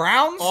he play for the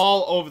Browns?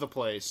 All over the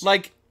place.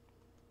 Like,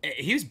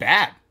 he was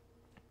bad.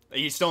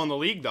 He's still in the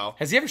league, though.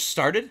 Has he ever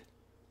started?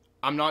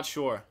 I'm not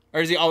sure. Or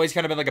has he always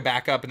kind of been like a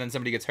backup and then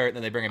somebody gets hurt and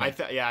then they bring him in?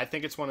 I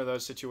think it's one of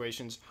those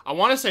situations. I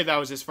want to say that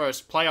was his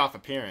first playoff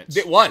appearance.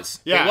 It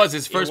was. Yeah, it was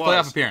his first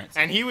playoff appearance.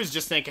 And he was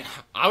just thinking,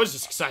 I was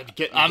just excited to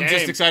get in the game. I'm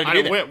just excited to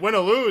be there. Win or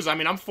lose. I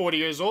mean, I'm 40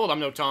 years old. I'm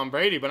no Tom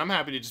Brady, but I'm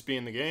happy to just be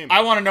in the game.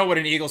 I want to know what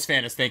an Eagles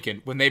fan is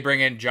thinking when they bring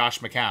in Josh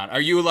McCown.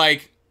 Are you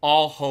like,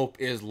 all hope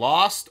is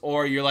lost?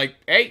 Or you're like,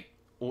 hey,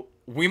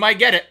 we might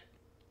get it.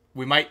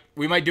 We might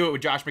do it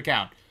with Josh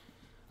McCown.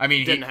 I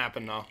mean, Didn't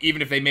happen, though.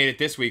 Even if they made it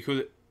this week,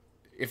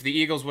 if the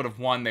Eagles would have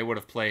won, they would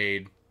have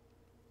played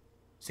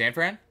San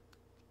Fran?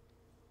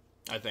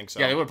 I think so.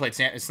 Yeah, they would have played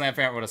San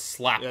Fran would have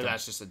slapped them.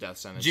 That's just a death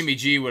sentence. Jimmy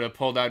G would have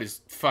pulled out his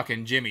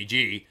fucking Jimmy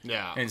G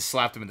and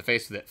slapped him in the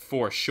face with it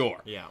for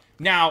sure. Yeah.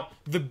 Now,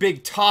 the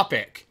big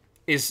topic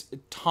is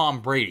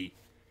Tom Brady.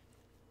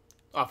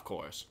 Of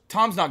course.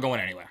 Tom's not going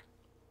anywhere.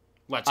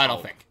 I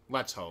don't think.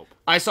 Let's hope.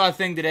 I saw a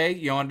thing today.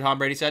 You know what Tom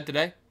Brady said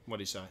today?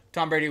 What'd he say?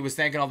 Tom Brady was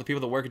thanking all the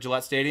people that work at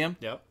Gillette Stadium.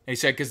 Yep. And he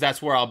said, because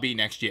that's where I'll be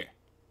next year.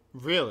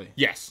 Really?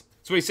 Yes.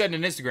 That's what he said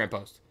in an Instagram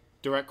post.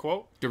 Direct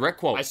quote? Direct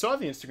quote. I saw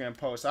the Instagram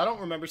post. I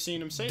don't remember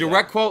seeing him say that.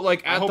 Direct quote,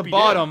 like, at the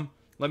bottom.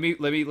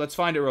 Let's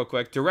find it real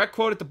quick. Direct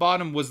quote at the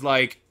bottom was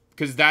like,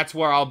 because that's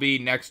where I'll be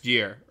next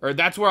year. Or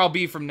that's where I'll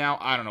be from now.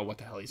 I don't know what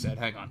the hell he said.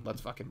 Hang on.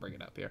 Let's fucking bring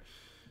it up here.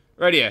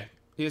 Right here.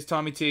 Here's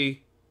Tommy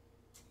T.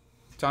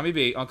 Tommy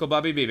B. Uncle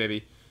Bobby B,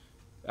 baby.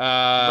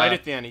 Right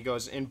at the end, he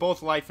goes, in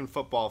both life and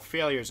football,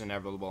 failure is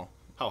inevitable.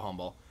 How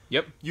humble.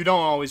 Yep. You don't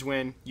always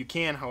win. You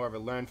can, however,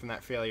 learn from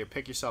that failure,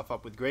 pick yourself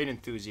up with great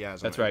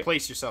enthusiasm, that's right. and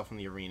place yourself in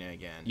the arena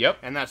again. Yep.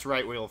 And that's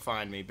right where you'll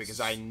find me, because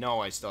I know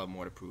I still have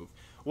more to prove.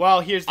 Well,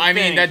 here's the thing. I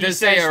mean, that does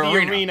say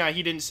arena.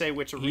 He didn't say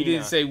which arena. He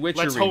didn't say which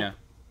arena.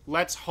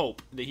 Let's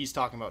hope that he's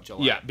talking about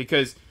July. Yeah,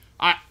 because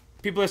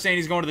people are saying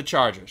he's going to the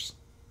Chargers.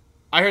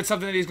 I heard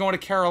something that he's going to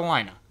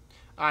Carolina.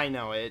 I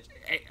know it.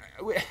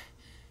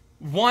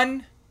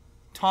 One,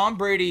 Tom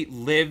Brady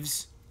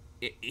lives.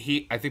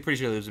 I think pretty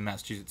sure he lives in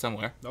Massachusetts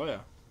somewhere. Oh yeah.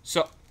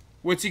 So,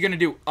 what's he gonna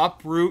do?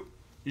 Uproot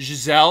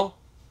Giselle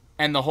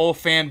and the whole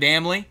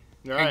family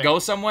and go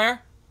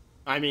somewhere?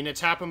 I mean,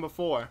 it's happened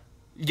before.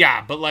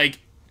 Yeah, but like,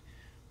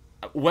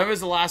 when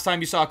was the last time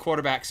you saw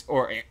quarterbacks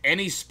or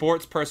any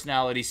sports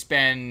personality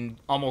spend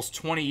almost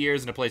 20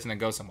 years in a place and then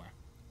go somewhere?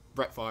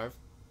 Brett Favre.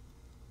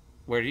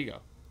 Where did he go?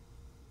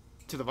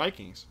 To the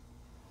Vikings.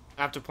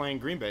 After playing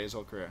Green Bay his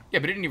whole career. Yeah,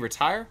 but didn't he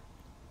retire?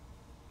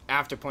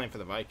 After playing for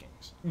the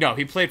Vikings. No,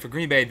 he played for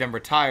Green Bay, then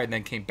retired, and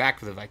then came back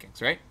for the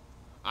Vikings, right?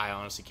 I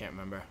honestly can't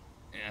remember.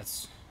 Yeah,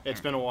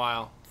 it's been a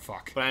while.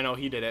 Fuck. But I know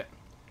he did it.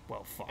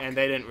 Well, fuck. And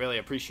they didn't really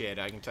appreciate it,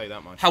 I can tell you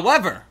that much.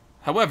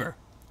 However,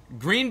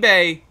 Green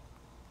Bay,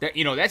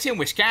 that's in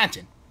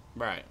Wisconsin.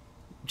 Right.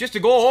 Just to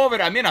go over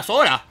to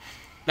Minnesota,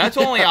 that's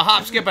only a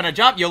hop, skip, and a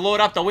jump. You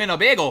load up the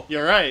Winnebago.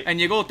 You're right. And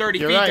you go 30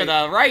 feet to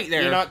the right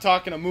there. You're not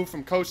talking a move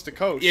from coast to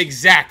coast.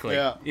 Exactly.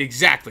 Yeah.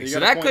 Exactly. So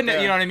that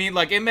couldn't, you know what I mean?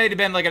 Like, it may have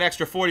been like an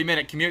extra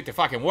 40-minute commute to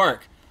fucking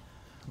work.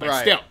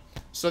 But still.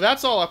 So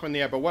that's all up in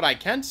the air. But what I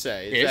can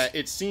say is that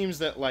it seems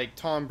that, like,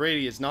 Tom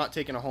Brady is not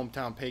taking a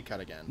hometown pay cut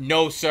again.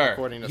 No, sir.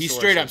 According to he sources.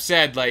 straight up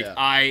said, like,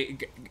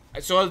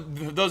 So,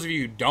 those of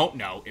you who don't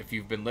know, if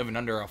you've been living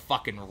under a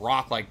fucking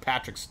rock like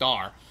Patrick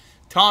Starr,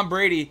 Tom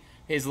Brady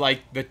is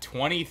like the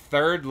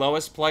 23rd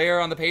lowest player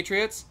on the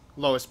Patriots.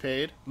 Lowest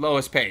paid.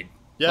 Lowest paid.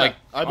 Yeah, like,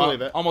 I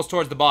believe it. Almost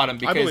towards the bottom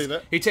because I believe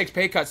it. He takes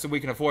pay cuts so we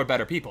can afford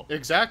better people.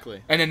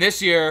 Exactly. And then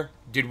this year,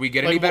 did we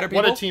get any better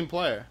people? What a team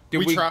player.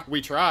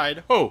 We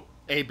tried. Who?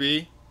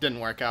 AB. Didn't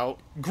work out.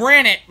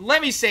 Granted,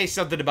 let me say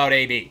something about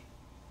AB.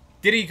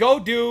 Did he go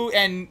do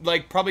and,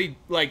 like, probably,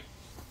 like,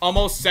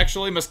 almost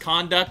sexually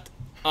misconduct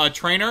a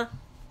trainer?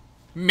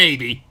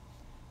 Maybe.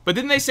 But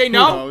didn't they say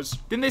no? Who knows?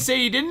 Didn't they say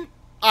he didn't?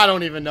 I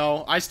don't even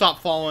know. I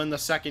stopped following the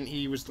second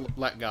he was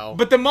let go.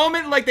 But the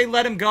moment, like, they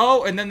let him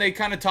go, and then they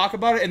kind of talk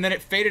about it, and then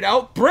it faded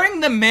out, bring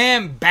the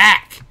man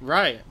back.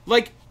 Right.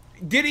 Like,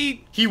 did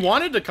he... He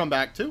wanted to come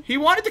back, too. He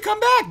wanted to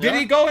come back. Did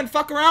he go and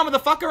fuck around with the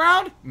fuck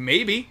around?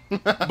 Maybe.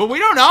 But we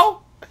don't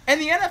know.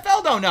 And the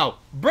NFL don't know.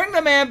 Bring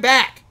the man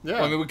back.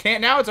 Yeah. I mean, we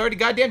can't now. It's already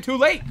goddamn too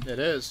late. It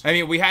is. I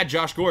mean, we had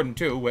Josh Gordon,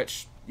 too,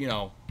 which,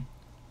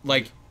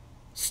 like,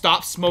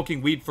 stop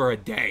smoking weed for a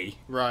day.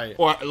 Right.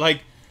 Or,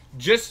 like...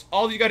 just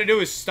all you got to do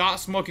is stop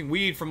smoking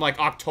weed from like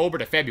October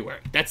to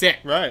February. That's it.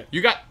 Right.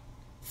 You got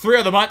 3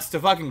 other months to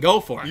fucking go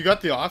for it. You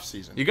got the off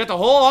season. You got the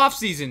whole off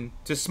season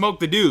to smoke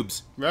the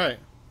doobs. Right.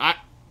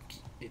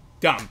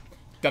 Dumb.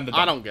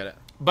 I don't get it.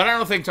 But I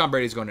don't think Tom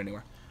Brady's going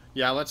anywhere.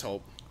 Yeah, let's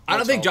hope. I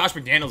don't think Josh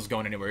McDaniels is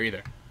going anywhere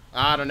either.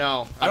 I don't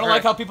know. I don't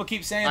like how people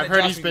keep saying that. I've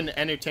heard he's been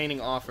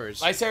entertaining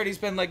offers. I heard he's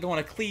been like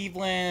going to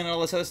Cleveland and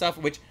all this other stuff,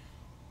 which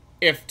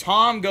if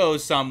Tom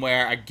goes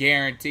somewhere, I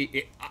guarantee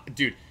it,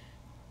 dude,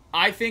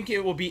 I think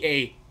it will be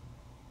a,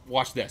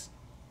 watch this,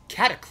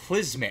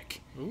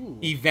 cataclysmic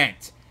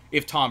event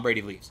if Tom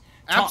Brady leaves.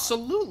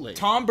 Absolutely.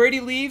 Tom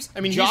Brady leaves. I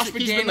mean, Josh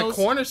he's been the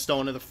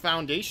cornerstone of the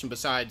foundation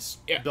besides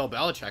Bill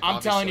Belichick.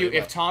 I'm telling you,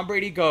 if Tom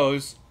Brady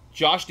goes,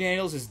 Josh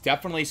Daniels is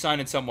definitely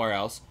signing somewhere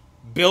else.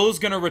 Bill's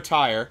going to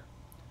retire.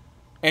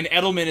 And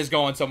Edelman is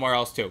going somewhere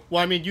else, too.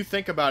 Well, I mean, you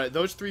think about it.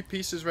 Those 3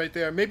 pieces right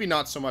there, maybe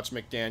not so much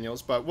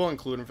McDaniels, but we'll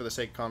include him for the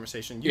sake of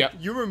conversation.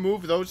 You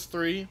remove those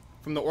 3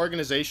 from the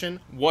organization.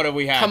 What do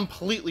we have?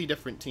 Completely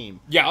different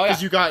team. Yeah, oh yeah.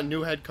 Because you got a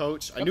new head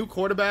coach, a new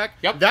quarterback.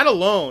 Yep. That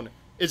alone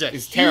is a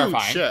huge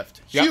terrifying.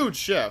 shift. Yep. Huge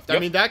shift. Yep. I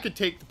mean, that could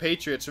take the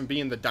Patriots from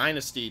being the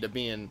dynasty to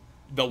being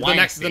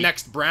the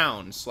next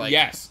Browns. Like,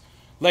 yes.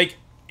 Like,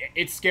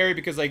 it's scary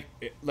because,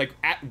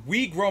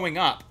 we growing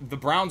up, the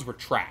Browns were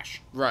trash.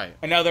 Right.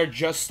 And now they're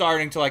just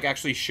starting to,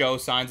 actually show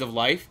signs of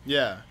life.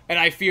 Yeah. And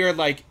I fear,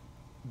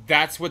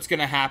 that's what's going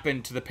to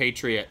happen to the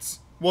Patriots.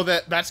 Well,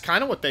 that's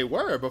kind of what they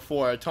were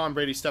before Tom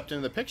Brady stepped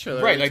into the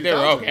picture. Right, they were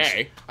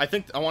okay.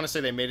 I want to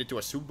say they made it to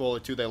a Super Bowl or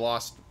 2. They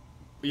lost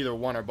either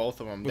one or both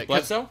of them. With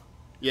Bledsoe?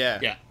 Yeah.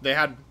 Yeah. They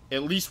had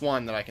at least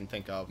one that I can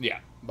think of. Yeah.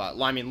 But,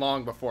 I mean,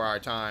 long before our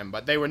time.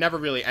 But they were never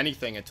really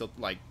anything until,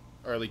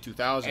 early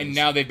 2000s. And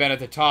now they've been at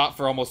the top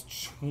for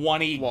almost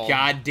 20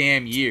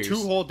 goddamn years. 2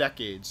 whole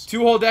decades.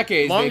 2 whole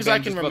decades. As long as I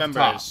can remember,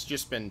 it's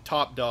just been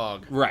top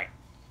dog. Right.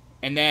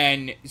 And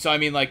then, so I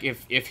mean,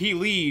 if he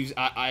leaves,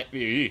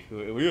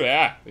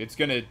 it's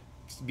gonna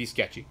be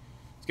sketchy.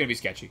 It's gonna be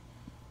sketchy.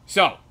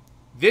 So,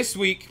 this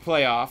week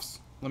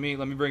playoffs. Let me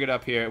bring it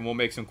up here, and we'll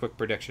make some quick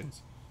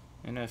predictions.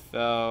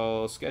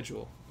 NFL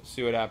schedule. Let's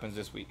see what happens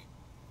this week.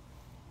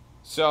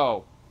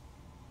 So,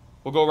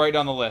 we'll go right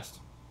down the list.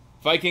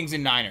 Vikings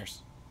and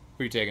Niners.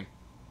 Who are you taking?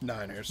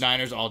 Niners.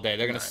 Niners all day.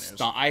 They're gonna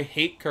stomp. I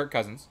hate Kirk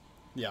Cousins.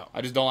 Yeah.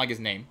 I just don't like his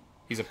name.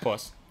 He's a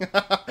puss.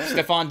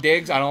 Stephon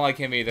Diggs, I don't like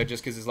him either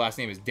just because his last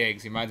name is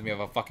Diggs. He reminds me of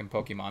a fucking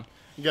Pokemon.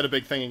 You got a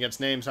big thing against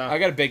names, huh? I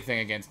got a big thing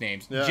against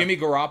names. Yeah. Jimmy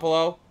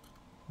Garoppolo,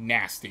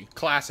 nasty.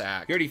 Class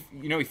act.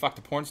 He fucked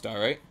a porn star,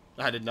 right?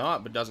 I did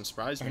not, but doesn't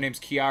surprise me. Her name's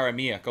Kiara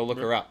Mia. Go look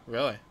her up.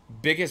 Really?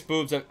 Biggest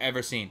boobs I've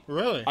ever seen.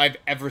 Really? I've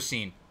ever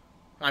seen.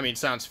 I mean,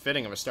 sounds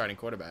fitting of a starting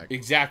quarterback.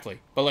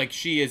 Exactly. But,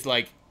 she is,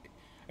 I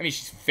mean,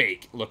 she's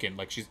fake looking.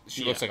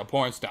 She looks like a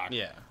porn star.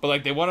 Yeah.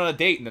 But, they went on a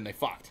date and then they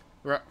fucked.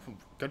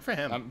 Good for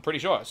him. I'm pretty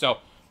sure. So,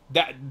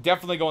 that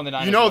definitely going the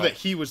Niners. You know that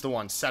he was the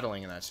one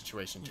settling in that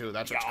situation, too.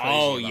 That's what's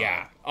crazy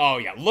Oh,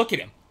 yeah. Look at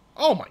him.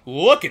 Oh, my.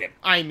 Look at him.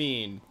 I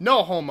mean,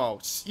 no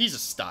homo. He's a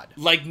stud.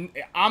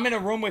 I'm in a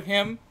room with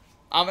him.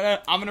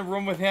 I'm in a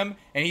room with him,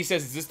 and he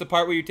says, "Is this the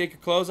part where you take your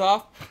clothes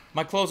off?"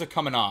 My clothes are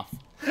coming off.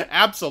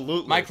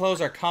 Absolutely. My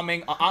clothes are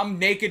coming. I'm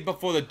naked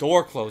before the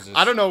door closes.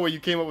 I don't know where you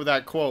came up with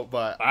that quote,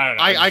 but I don't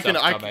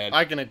know.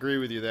 I can agree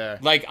with you there.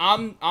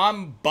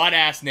 I'm butt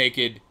ass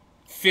naked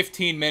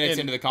 15 minutes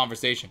into the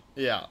conversation.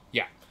 Yeah.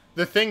 Yeah.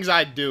 The things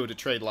I'd do to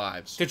trade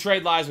lives. To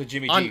trade lives with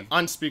Jimmy G.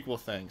 Unspeakable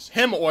things.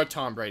 Him or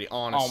Tom Brady,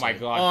 honestly. Oh, my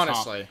God.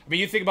 Honestly. Tom. I mean,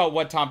 you think about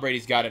what Tom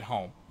Brady's got at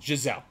home.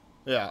 Giselle.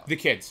 Yeah. The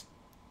kids.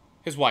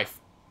 His wife.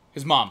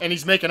 His mom. And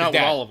he's making out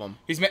with all of them.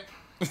 You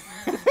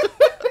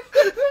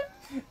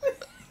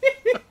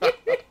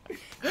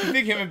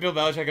think him and Bill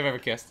Belichick have ever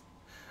kissed?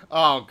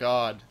 Oh,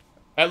 God.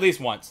 At least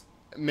once.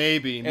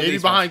 Maybe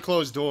behind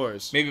closed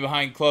doors. Maybe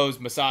behind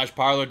closed massage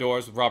parlor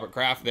doors with Robert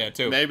Kraft there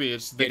too. Maybe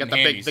they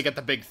got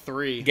the big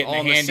 3 getting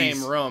all the in the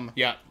same room.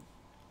 Yeah.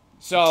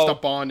 So it's the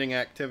bonding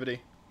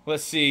activity.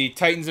 Let's see,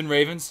 Titans and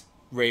Ravens.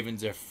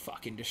 Ravens are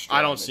fucking destroyed.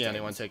 I don't see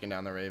anyone taking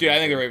down the Ravens. Dude, I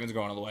think the Ravens are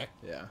going all the way.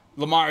 Yeah.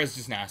 Lamar is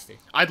just nasty.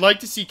 I'd like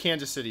to see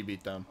Kansas City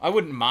beat them. I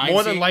wouldn't mind.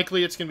 More than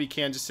likely, it's going to be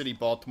Kansas City,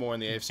 Baltimore in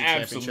the AFC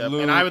Championship,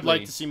 and I would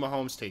like to see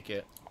Mahomes take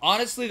it.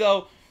 Honestly,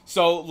 though,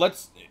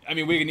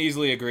 we can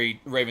easily agree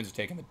Ravens are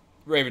taking the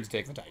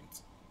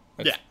Titans.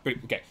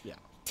 Okay. Yeah.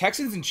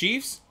 Texans and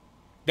Chiefs.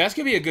 That's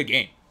gonna be a good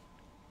game.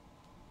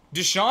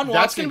 Deshaun Watson.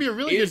 That's gonna be a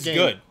really good game.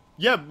 Good.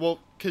 Yeah, well,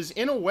 because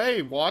in a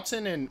way,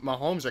 Watson and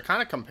Mahomes are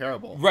kind of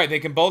comparable. Right. They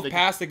can both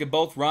pass. They can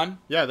both run.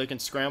 Yeah, they can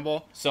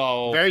scramble.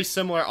 So very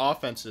similar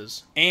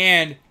offenses.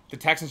 And the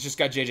Texans just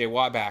got J.J.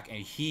 Watt back,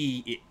 and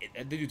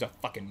that dude's a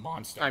fucking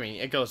monster. I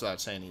mean, it goes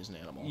without saying he's an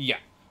animal. Yeah.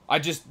 I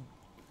don't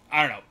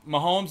know.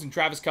 Mahomes and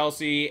Travis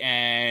Kelce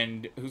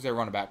and who's their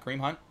running back? Kareem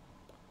Hunt?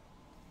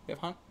 You have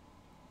Hunt?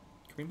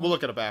 Kareem Hunt? We'll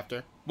look it up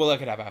after. We'll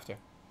look it up after.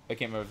 I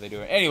can't remember if they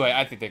do it. Anyway,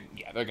 I think they're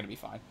going to be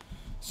fine.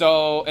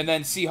 So, and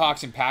then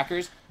Seahawks and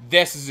Packers.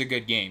 This is a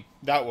good game.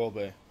 That will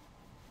be.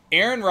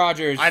 Aaron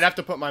Rodgers. I'd have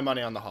to put my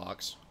money on the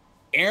Hawks.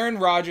 Aaron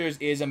Rodgers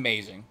is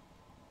amazing.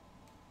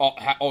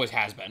 Always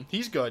has been.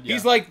 He's good. Yeah.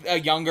 He's like a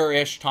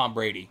younger-ish Tom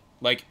Brady.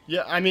 Like,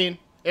 yeah, I mean,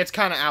 it's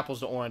kind of apples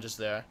to oranges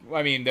there.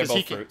 I mean, they're 'Cause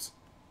he both can- fruits.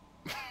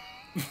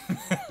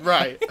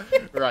 Right,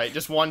 right.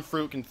 Just one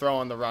fruit can throw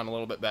on the run a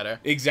little bit better.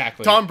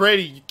 Exactly. Tom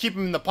Brady, you keep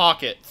him in the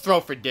pocket, throw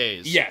for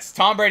days. Yes,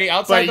 Tom Brady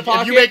outside But the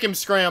pocket. if you make him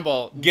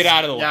scramble, Get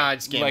out of the way. Yeah,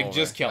 it's game Like, over.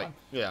 just kill him.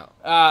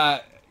 Yeah,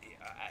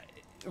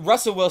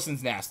 Russell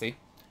Wilson's nasty.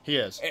 he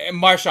is. And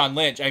Marshawn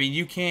Lynch. I mean,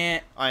 you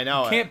can't. I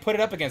know. You can't put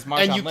it up against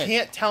Marshawn And you Lynch.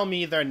 can't tell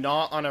me they're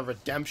not on a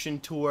redemption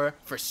tour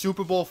for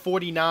Super Bowl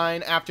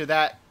 49 after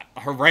that.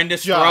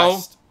 Horrendous throw.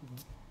 Just,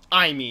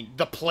 I mean,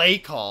 the play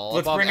call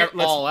Let's above bring it-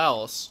 let's- all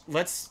else.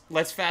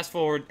 Let's fast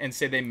forward and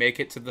say they make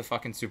it to the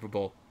fucking Super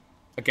Bowl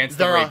against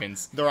They're the on,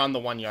 Ravens. they're on the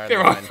 1 yard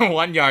They're line. on the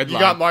 1 yard You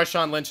line. got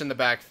Marshawn Lynch in the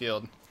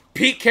backfield.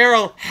 Pete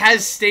Carroll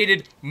has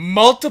stated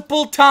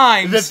multiple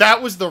times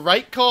That was the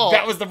right call.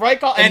 that was the right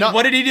call. And not-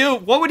 what did he do?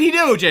 What would he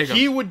do, Jacob?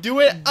 He would do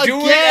it again. Do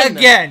it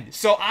again.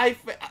 So I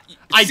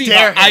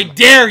dare him. I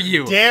dare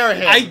you. Dare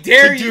him I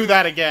dare to you. do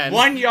that again.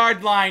 1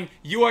 yard line.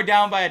 You are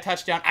down by a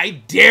touchdown. I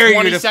dare you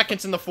 20 to.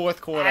 seconds in the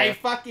fourth quarter. I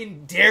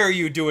fucking dare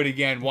you do it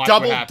again. Watch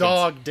Double what happens.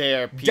 dog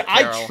dare, Pete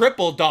I Carroll.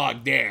 triple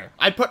dog dare.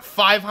 I put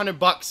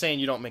 $500 saying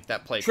you don't make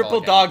that play. Triple call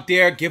again. dog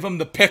dare. Give him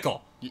the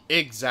pickle.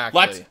 Exactly.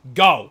 Let's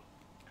go.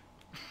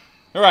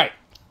 All right.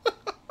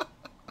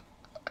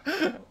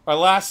 Our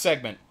last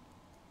segment,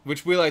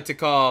 which we like to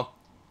call,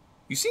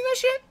 you seen that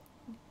shit?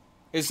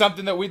 Is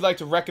something that we'd like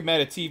to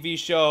recommend: a TV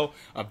show,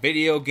 a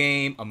video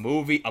game, a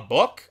movie, a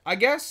book, I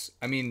guess.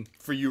 I mean,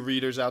 For you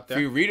readers out there.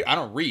 if you read, I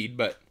don't read,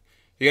 but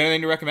you got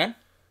anything to recommend?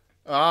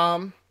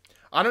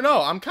 I don't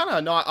know. I'm kind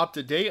of not up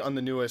to date on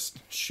the newest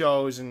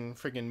shows and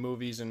freaking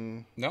movies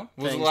and. No? What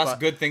was the things, last but-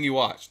 good thing you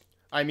watched?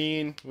 I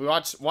mean, we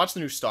watched the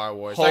new Star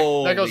Wars.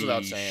 Holy that goes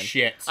without saying.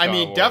 shit, I Star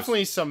mean, Wars.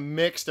 definitely some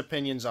mixed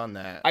opinions on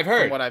that. I've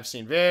heard. From what I've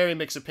seen, very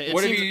mixed opinions.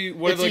 What It have seems- you-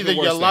 what are it's like the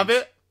either you worst love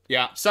things? it.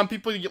 Yeah. Some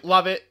people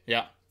love it.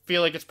 Yeah.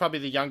 Feel like it's probably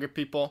the younger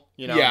people,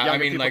 you know. Yeah, I younger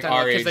mean, people like tend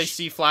our because they age.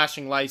 see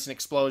flashing lights and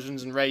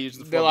explosions and Rey uses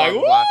the They're blah, like,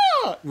 blah, blah.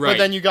 what? Right. But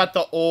then you got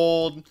the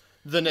old,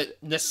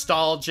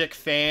 nostalgic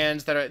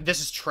fans that are, this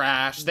is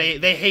trash. They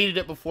hated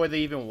it before they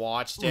even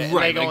watched it. And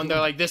Right, they go like, and they're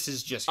like, this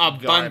is just a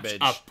garbage.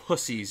 bunch of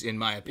pussies, in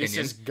my This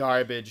opinion. is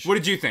garbage. What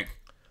did you think?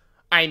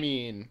 I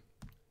mean,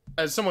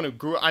 as someone who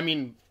grew,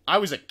 I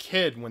was a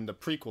kid when the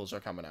prequels are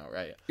coming out,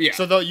 right? Yeah.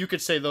 So though you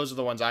could say those are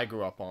the ones I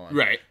grew up on.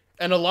 Right.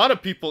 And a lot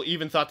of people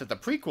even thought that the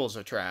prequels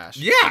are trash.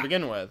 Yeah. To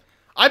begin with.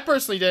 I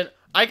personally didn't.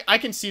 I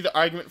can see the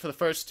argument for the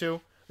first two.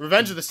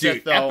 Revenge of the Sith,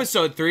 Dude, though.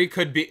 episode 3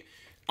 could be...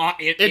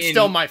 it's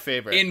still my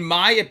favorite. In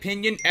my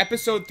opinion,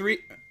 episode 3...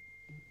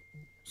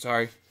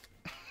 Sorry.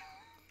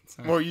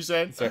 What were you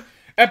saying? Sorry.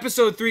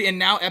 Episode 3 and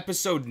now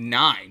episode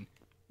 9.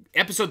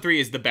 Episode 3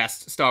 is the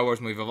best Star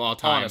Wars movie of all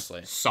time.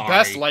 Honestly. Sorry.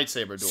 Best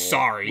lightsaber duel.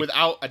 Sorry.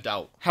 Without a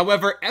doubt.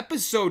 However,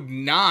 episode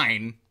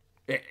 9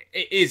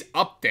 is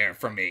up there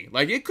for me.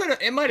 Like, it could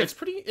have... It might have...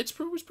 It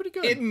was pretty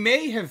good. It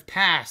may have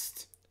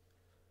passed...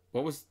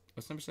 What's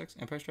number 6?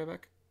 Empire Strikes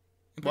Back?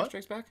 Empire What?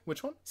 Strikes Back?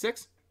 Which one?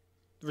 6?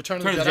 Return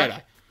of Return the of the Jedi.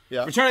 Jedi.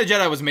 Yeah. Return of the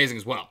Jedi was amazing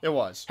as well. It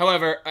was.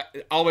 However,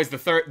 always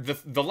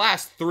the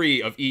last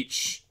 3 of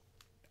each,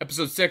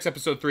 episode 6,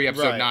 episode 3,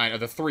 episode Right. 9 are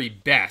the 3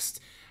 best.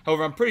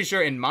 However, I'm pretty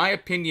sure, in my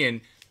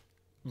opinion,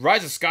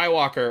 Rise of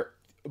Skywalker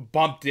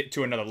bumped it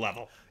to another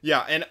level.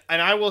 Yeah, and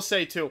I will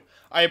say, too,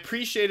 I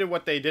appreciated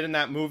what they did in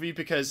that movie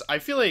because I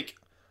feel like,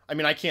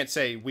 I can't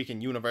say we can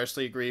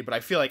universally agree, but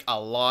I feel like a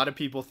lot of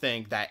people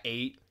think that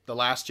 8, The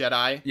Last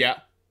Jedi, Yeah.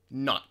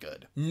 not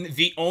good.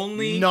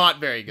 Not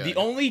very good. The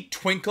only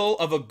twinkle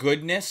of a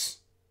goodness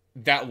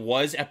that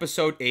was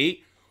episode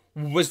 8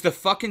 was the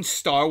fucking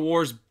Star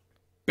Wars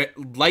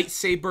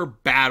lightsaber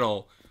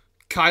battle.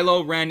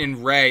 Kylo Ren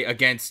and Rey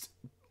against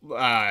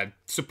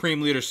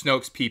Supreme Leader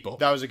Snoke's people.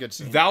 That was a good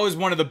scene. That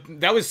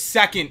was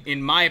second,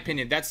 in my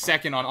opinion. That's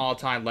second on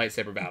all-time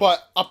lightsaber battles.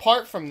 But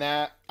apart from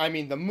that,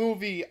 the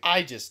movie,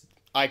 I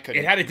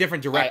couldn't. it had a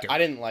different director. I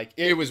didn't like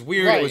it. It was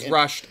weird. Right, It was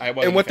rushed. I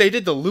wasn't And what a fan. they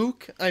did to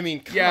Luke, come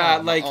Yeah,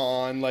 on,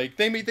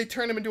 they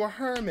turned him into a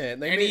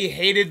hermit. And he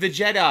hated the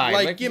Jedi.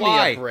 Like, give me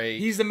why? a break.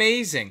 He's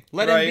amazing.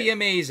 Let Right. him be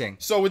amazing.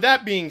 So with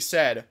that being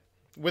said,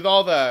 with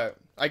all the,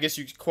 I guess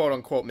you quote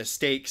unquote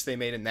mistakes they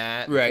made in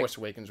that, Right. Force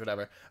Awakens,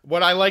 whatever.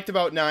 What I liked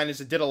about 9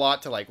 is it did a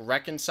lot to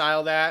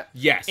reconcile that.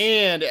 Yes.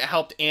 And it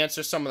helped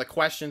answer some of the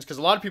questions because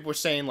a lot of people were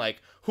saying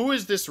who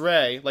is this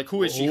Rey?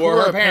 Who is she? Who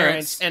are her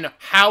parents? And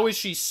how is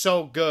she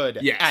so good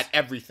Yes. at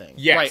everything?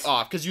 Yes. Right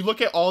off. Because you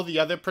look at all the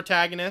other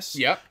protagonists.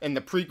 Yep. In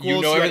the prequels,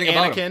 You know had everything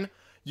about Anakin.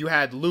 You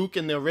had Luke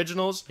in the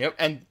originals. Yep.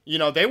 And,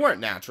 they weren't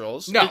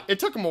naturals. No. It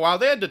took them a while.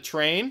 They had to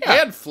train. Yeah. They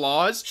had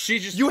flaws.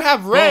 You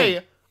have Rey.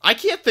 Boom. I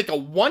can't think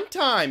of one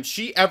time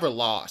she ever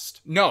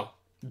lost. No.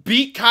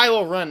 Beat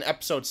Kylo Ren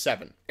episode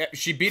 7.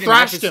 She beat him.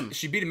 Thrashed him.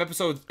 She beat him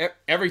episodes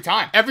every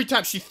time. Every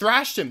time she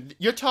thrashed him.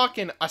 You're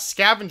talking a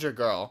scavenger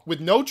girl with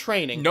no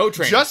training. No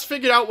training. Just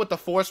figured out what the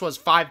Force was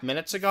 5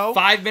 minutes ago.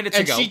 5 minutes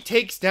and ago. she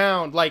takes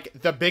down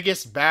the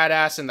biggest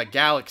badass in the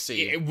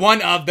galaxy.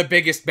 One of the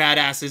biggest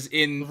badasses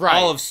in Right.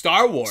 all of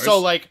Star Wars. So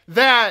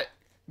that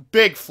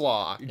Big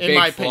flaw, in Big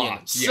my flaw, opinion.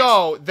 yes.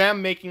 So,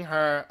 them making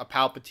her a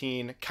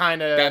Palpatine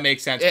kind of... That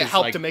makes sense, It 'cause,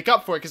 helped like- to make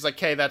up for it, because, like,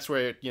 hey, that's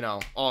where, you know,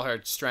 all her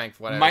strength,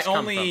 whatever. My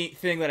only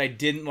thing that I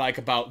didn't like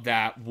about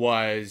that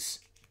was,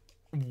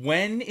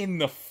 when in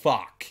the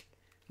fuck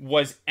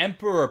was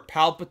Emperor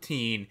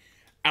Palpatine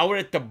out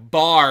at the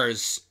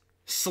bars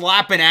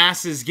slapping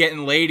asses,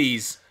 getting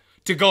ladies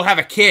to go have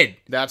a kid?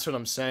 That's what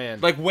I'm saying.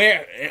 Like,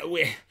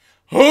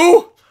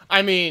 who?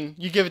 I mean,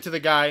 you give it to the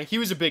guy. He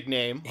was a big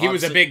name. He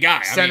was a big guy. I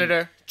mean,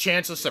 Senator,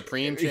 Chancellor,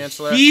 Supreme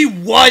Chancellor. he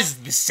was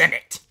the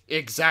Senate.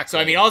 Exactly. So,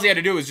 I mean, all he had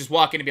to do was just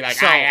walk in and be like,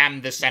 So, I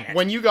am the Senate.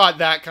 When you got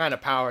that kind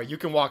of power, you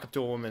can walk up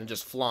to a woman and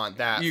just flaunt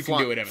that. You can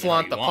do whatever the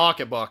Flaunt hell the you want.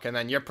 pocketbook, and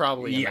then you're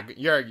probably Yeah.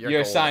 you're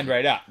You're signed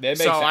right up. That makes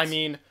So sense. I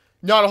mean,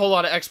 not a whole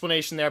lot of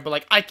explanation there, but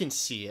like I can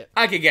see it.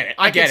 I could get it.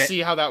 I get can it. see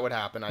how that would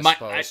happen. I My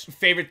suppose.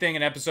 favorite thing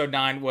in episode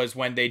 9 was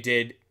when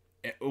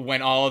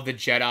when all of the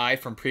Jedi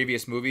from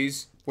previous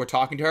movies were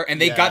talking to her, and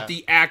they Yeah. got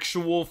the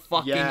actual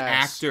fucking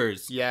Yes.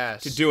 actors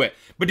Yes. to do it.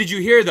 But did you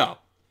hear, though,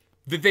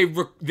 that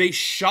they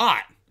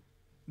shot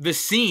the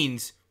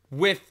scenes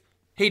with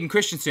Hayden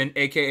Christensen,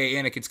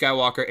 a.k.a. Anakin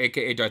Skywalker,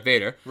 a.k.a. Darth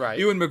Vader. Right.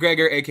 Ewan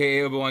McGregor,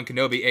 a.k.a. Obi-Wan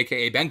Kenobi,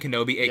 a.k.a. Ben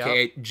Kenobi,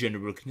 a.k.a.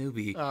 General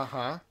Kenobi.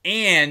 Uh-huh.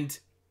 And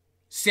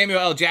Samuel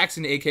L.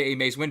 Jackson, a.k.a.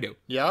 Mace Windu.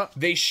 Yeah.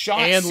 They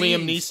shot And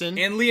scenes, Liam Neeson.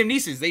 And Liam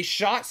Neeson. They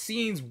shot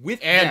scenes with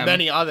And them.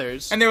 many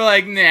others. And they were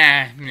like,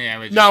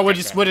 nah. We're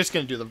just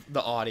gonna do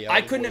the audio.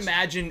 I couldn't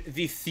imagine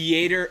the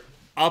theater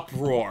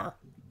uproar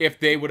if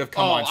they would have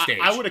come on stage.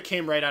 I would have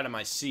came right out of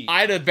my seat.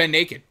 I'd have been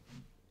naked.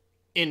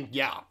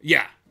 Yeah.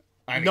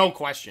 I mean, No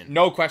question.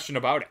 No question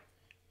about it.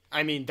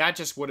 I mean, that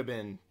just would have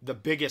been the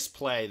biggest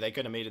play they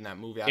could have made in that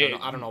movie. I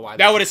don't know why.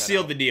 That would have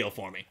sealed the deal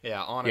for me.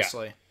 Yeah,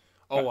 honestly.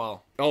 Oh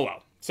well. Oh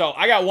well. So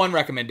I got one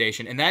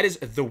recommendation, and that is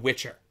The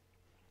Witcher.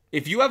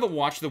 If you haven't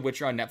watched The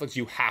Witcher on Netflix,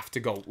 you have to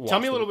go watch. Tell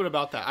me a little bit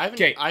about that.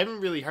 Okay. I haven't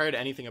really heard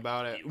anything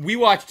about it. We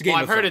watched Game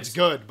Well, of I've heard Thrones. it's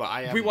good, but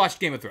I haven't. We watched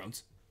Game of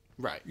Thrones.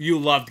 Right. You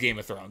loved Game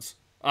of Thrones.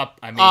 Up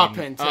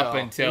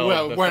until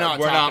Well, we're not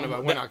talking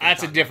about.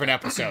 That's a different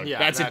episode. Yeah,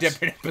 that's a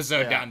different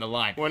episode yeah. down the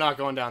line. We're not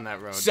going down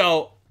that road.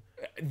 So,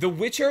 The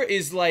Witcher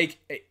is like,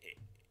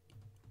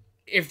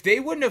 if they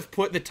wouldn't have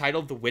put the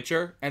title The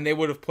Witcher and they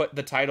would have put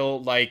the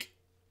title like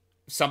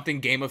something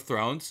Game of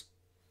Thrones,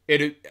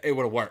 it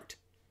would have worked.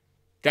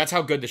 That's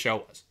how good the show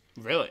was.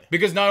 Really?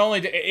 Because not only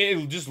did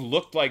it just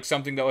looked like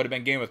something that would have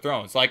been Game of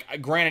Thrones.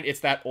 Like, granted, it's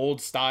that old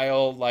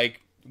style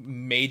like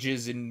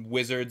mages and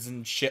wizards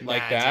and shit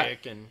like that.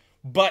 Magic and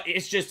But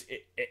it's just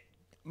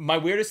my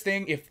weirdest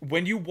thing.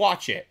 When you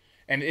watch it,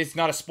 and it's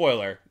not a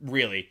spoiler,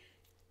 really.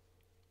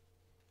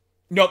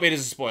 Nope, it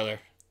is a spoiler,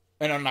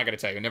 and I'm not gonna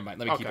tell you. Never mind.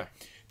 Let me keep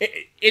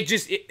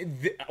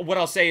it. What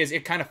I'll say is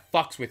it kind of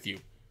fucks with you.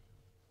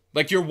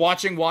 Like you're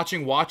watching,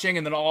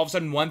 and then all of a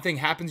sudden one thing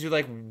happens. You're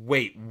like,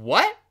 wait,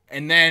 what?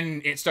 And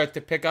then it starts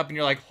to pick up, and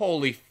you're like,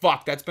 holy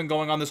fuck, that's been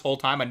going on this whole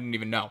time. I didn't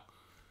even know.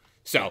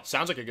 So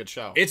sounds like a good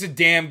show. It's a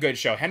damn good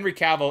show. Henry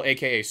Cavill,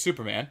 aka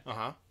Superman,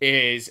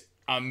 is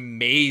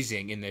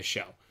amazing in this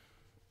show.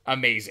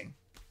 Amazing.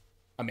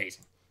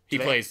 He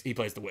plays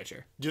The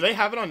Witcher. Do they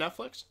have it on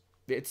Netflix?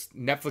 It's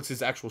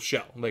Netflix's actual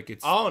show. Like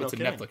it's no a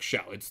kidding. Netflix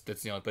show.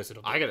 That's the only place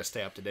it'll be. I gotta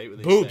stay up to date with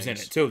these boobs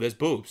things. in it too. There's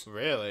boobs.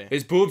 Really?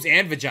 There's boobs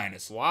and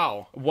vaginas.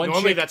 Wow. One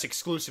Normally chick- that's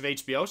exclusive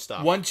HBO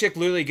stuff. One chick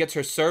literally gets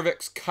her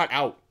cervix cut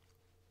out.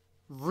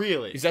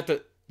 Really? Is that's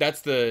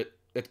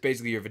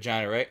basically your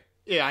vagina, right?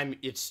 Yeah,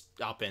 it's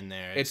up in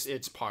there.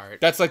 It's part.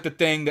 That's like the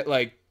thing that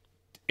like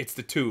it's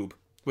the tube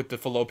with the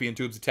fallopian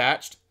tubes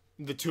attached.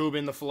 The tube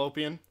in the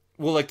fallopian?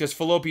 Well, like there's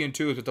fallopian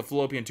tubes, but the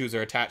fallopian tubes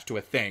are attached to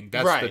a thing.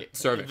 That's right. the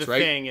cervix, the right?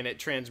 The thing, and it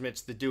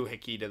transmits the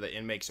doohickey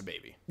and makes a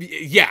baby.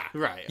 Yeah.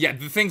 Right. Yeah,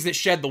 the things that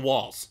shed the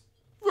walls.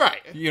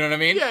 Right. You know what I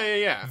mean?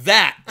 Yeah.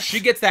 That, she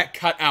gets that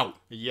cut out.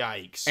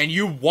 Yikes. And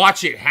you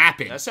watch it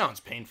happen. That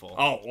sounds painful.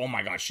 Oh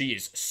my gosh, she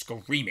is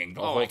screaming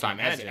the whole time,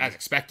 as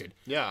expected.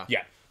 Yeah.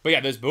 Yeah. But yeah,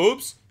 there's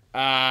boobs.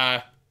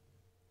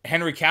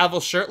 Henry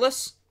Cavill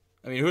shirtless.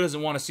 I mean, who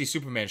doesn't want to see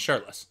Superman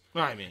shirtless?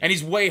 I mean. And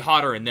he's way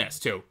hotter in this,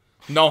 too.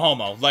 No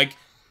homo. Like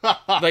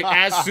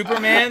as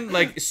Superman,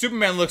 like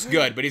Superman looks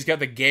good, but he's got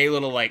the gay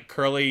little like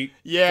curly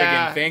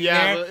friggin' thing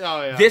there.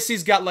 Yeah. This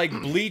he's got like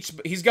bleach.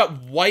 He's got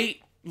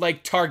white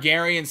like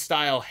Targaryen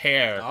style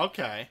hair.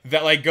 Okay.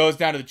 That like goes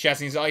down to the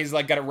chest, and he's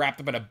like got it wrapped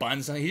up in a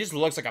bun. So he just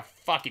looks like a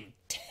fucking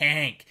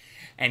tank,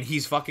 and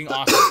he's fucking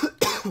awesome.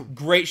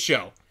 Great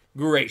show.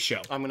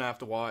 I'm gonna have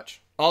to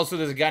watch. Also,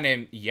 there's a guy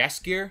named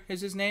Yeskir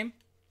is his name.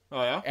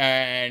 Oh yeah.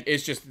 And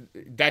it's just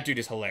that dude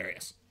is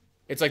hilarious.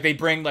 It's like they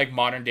bring like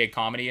modern day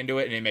comedy into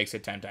it, and it makes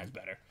it 10 times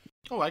better.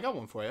 Oh, I got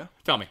one for you.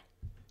 Tell me.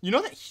 You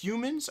know that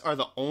humans are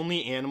the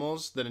only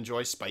animals that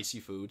enjoy spicy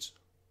foods?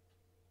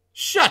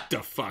 Shut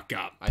the fuck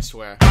up. I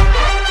swear.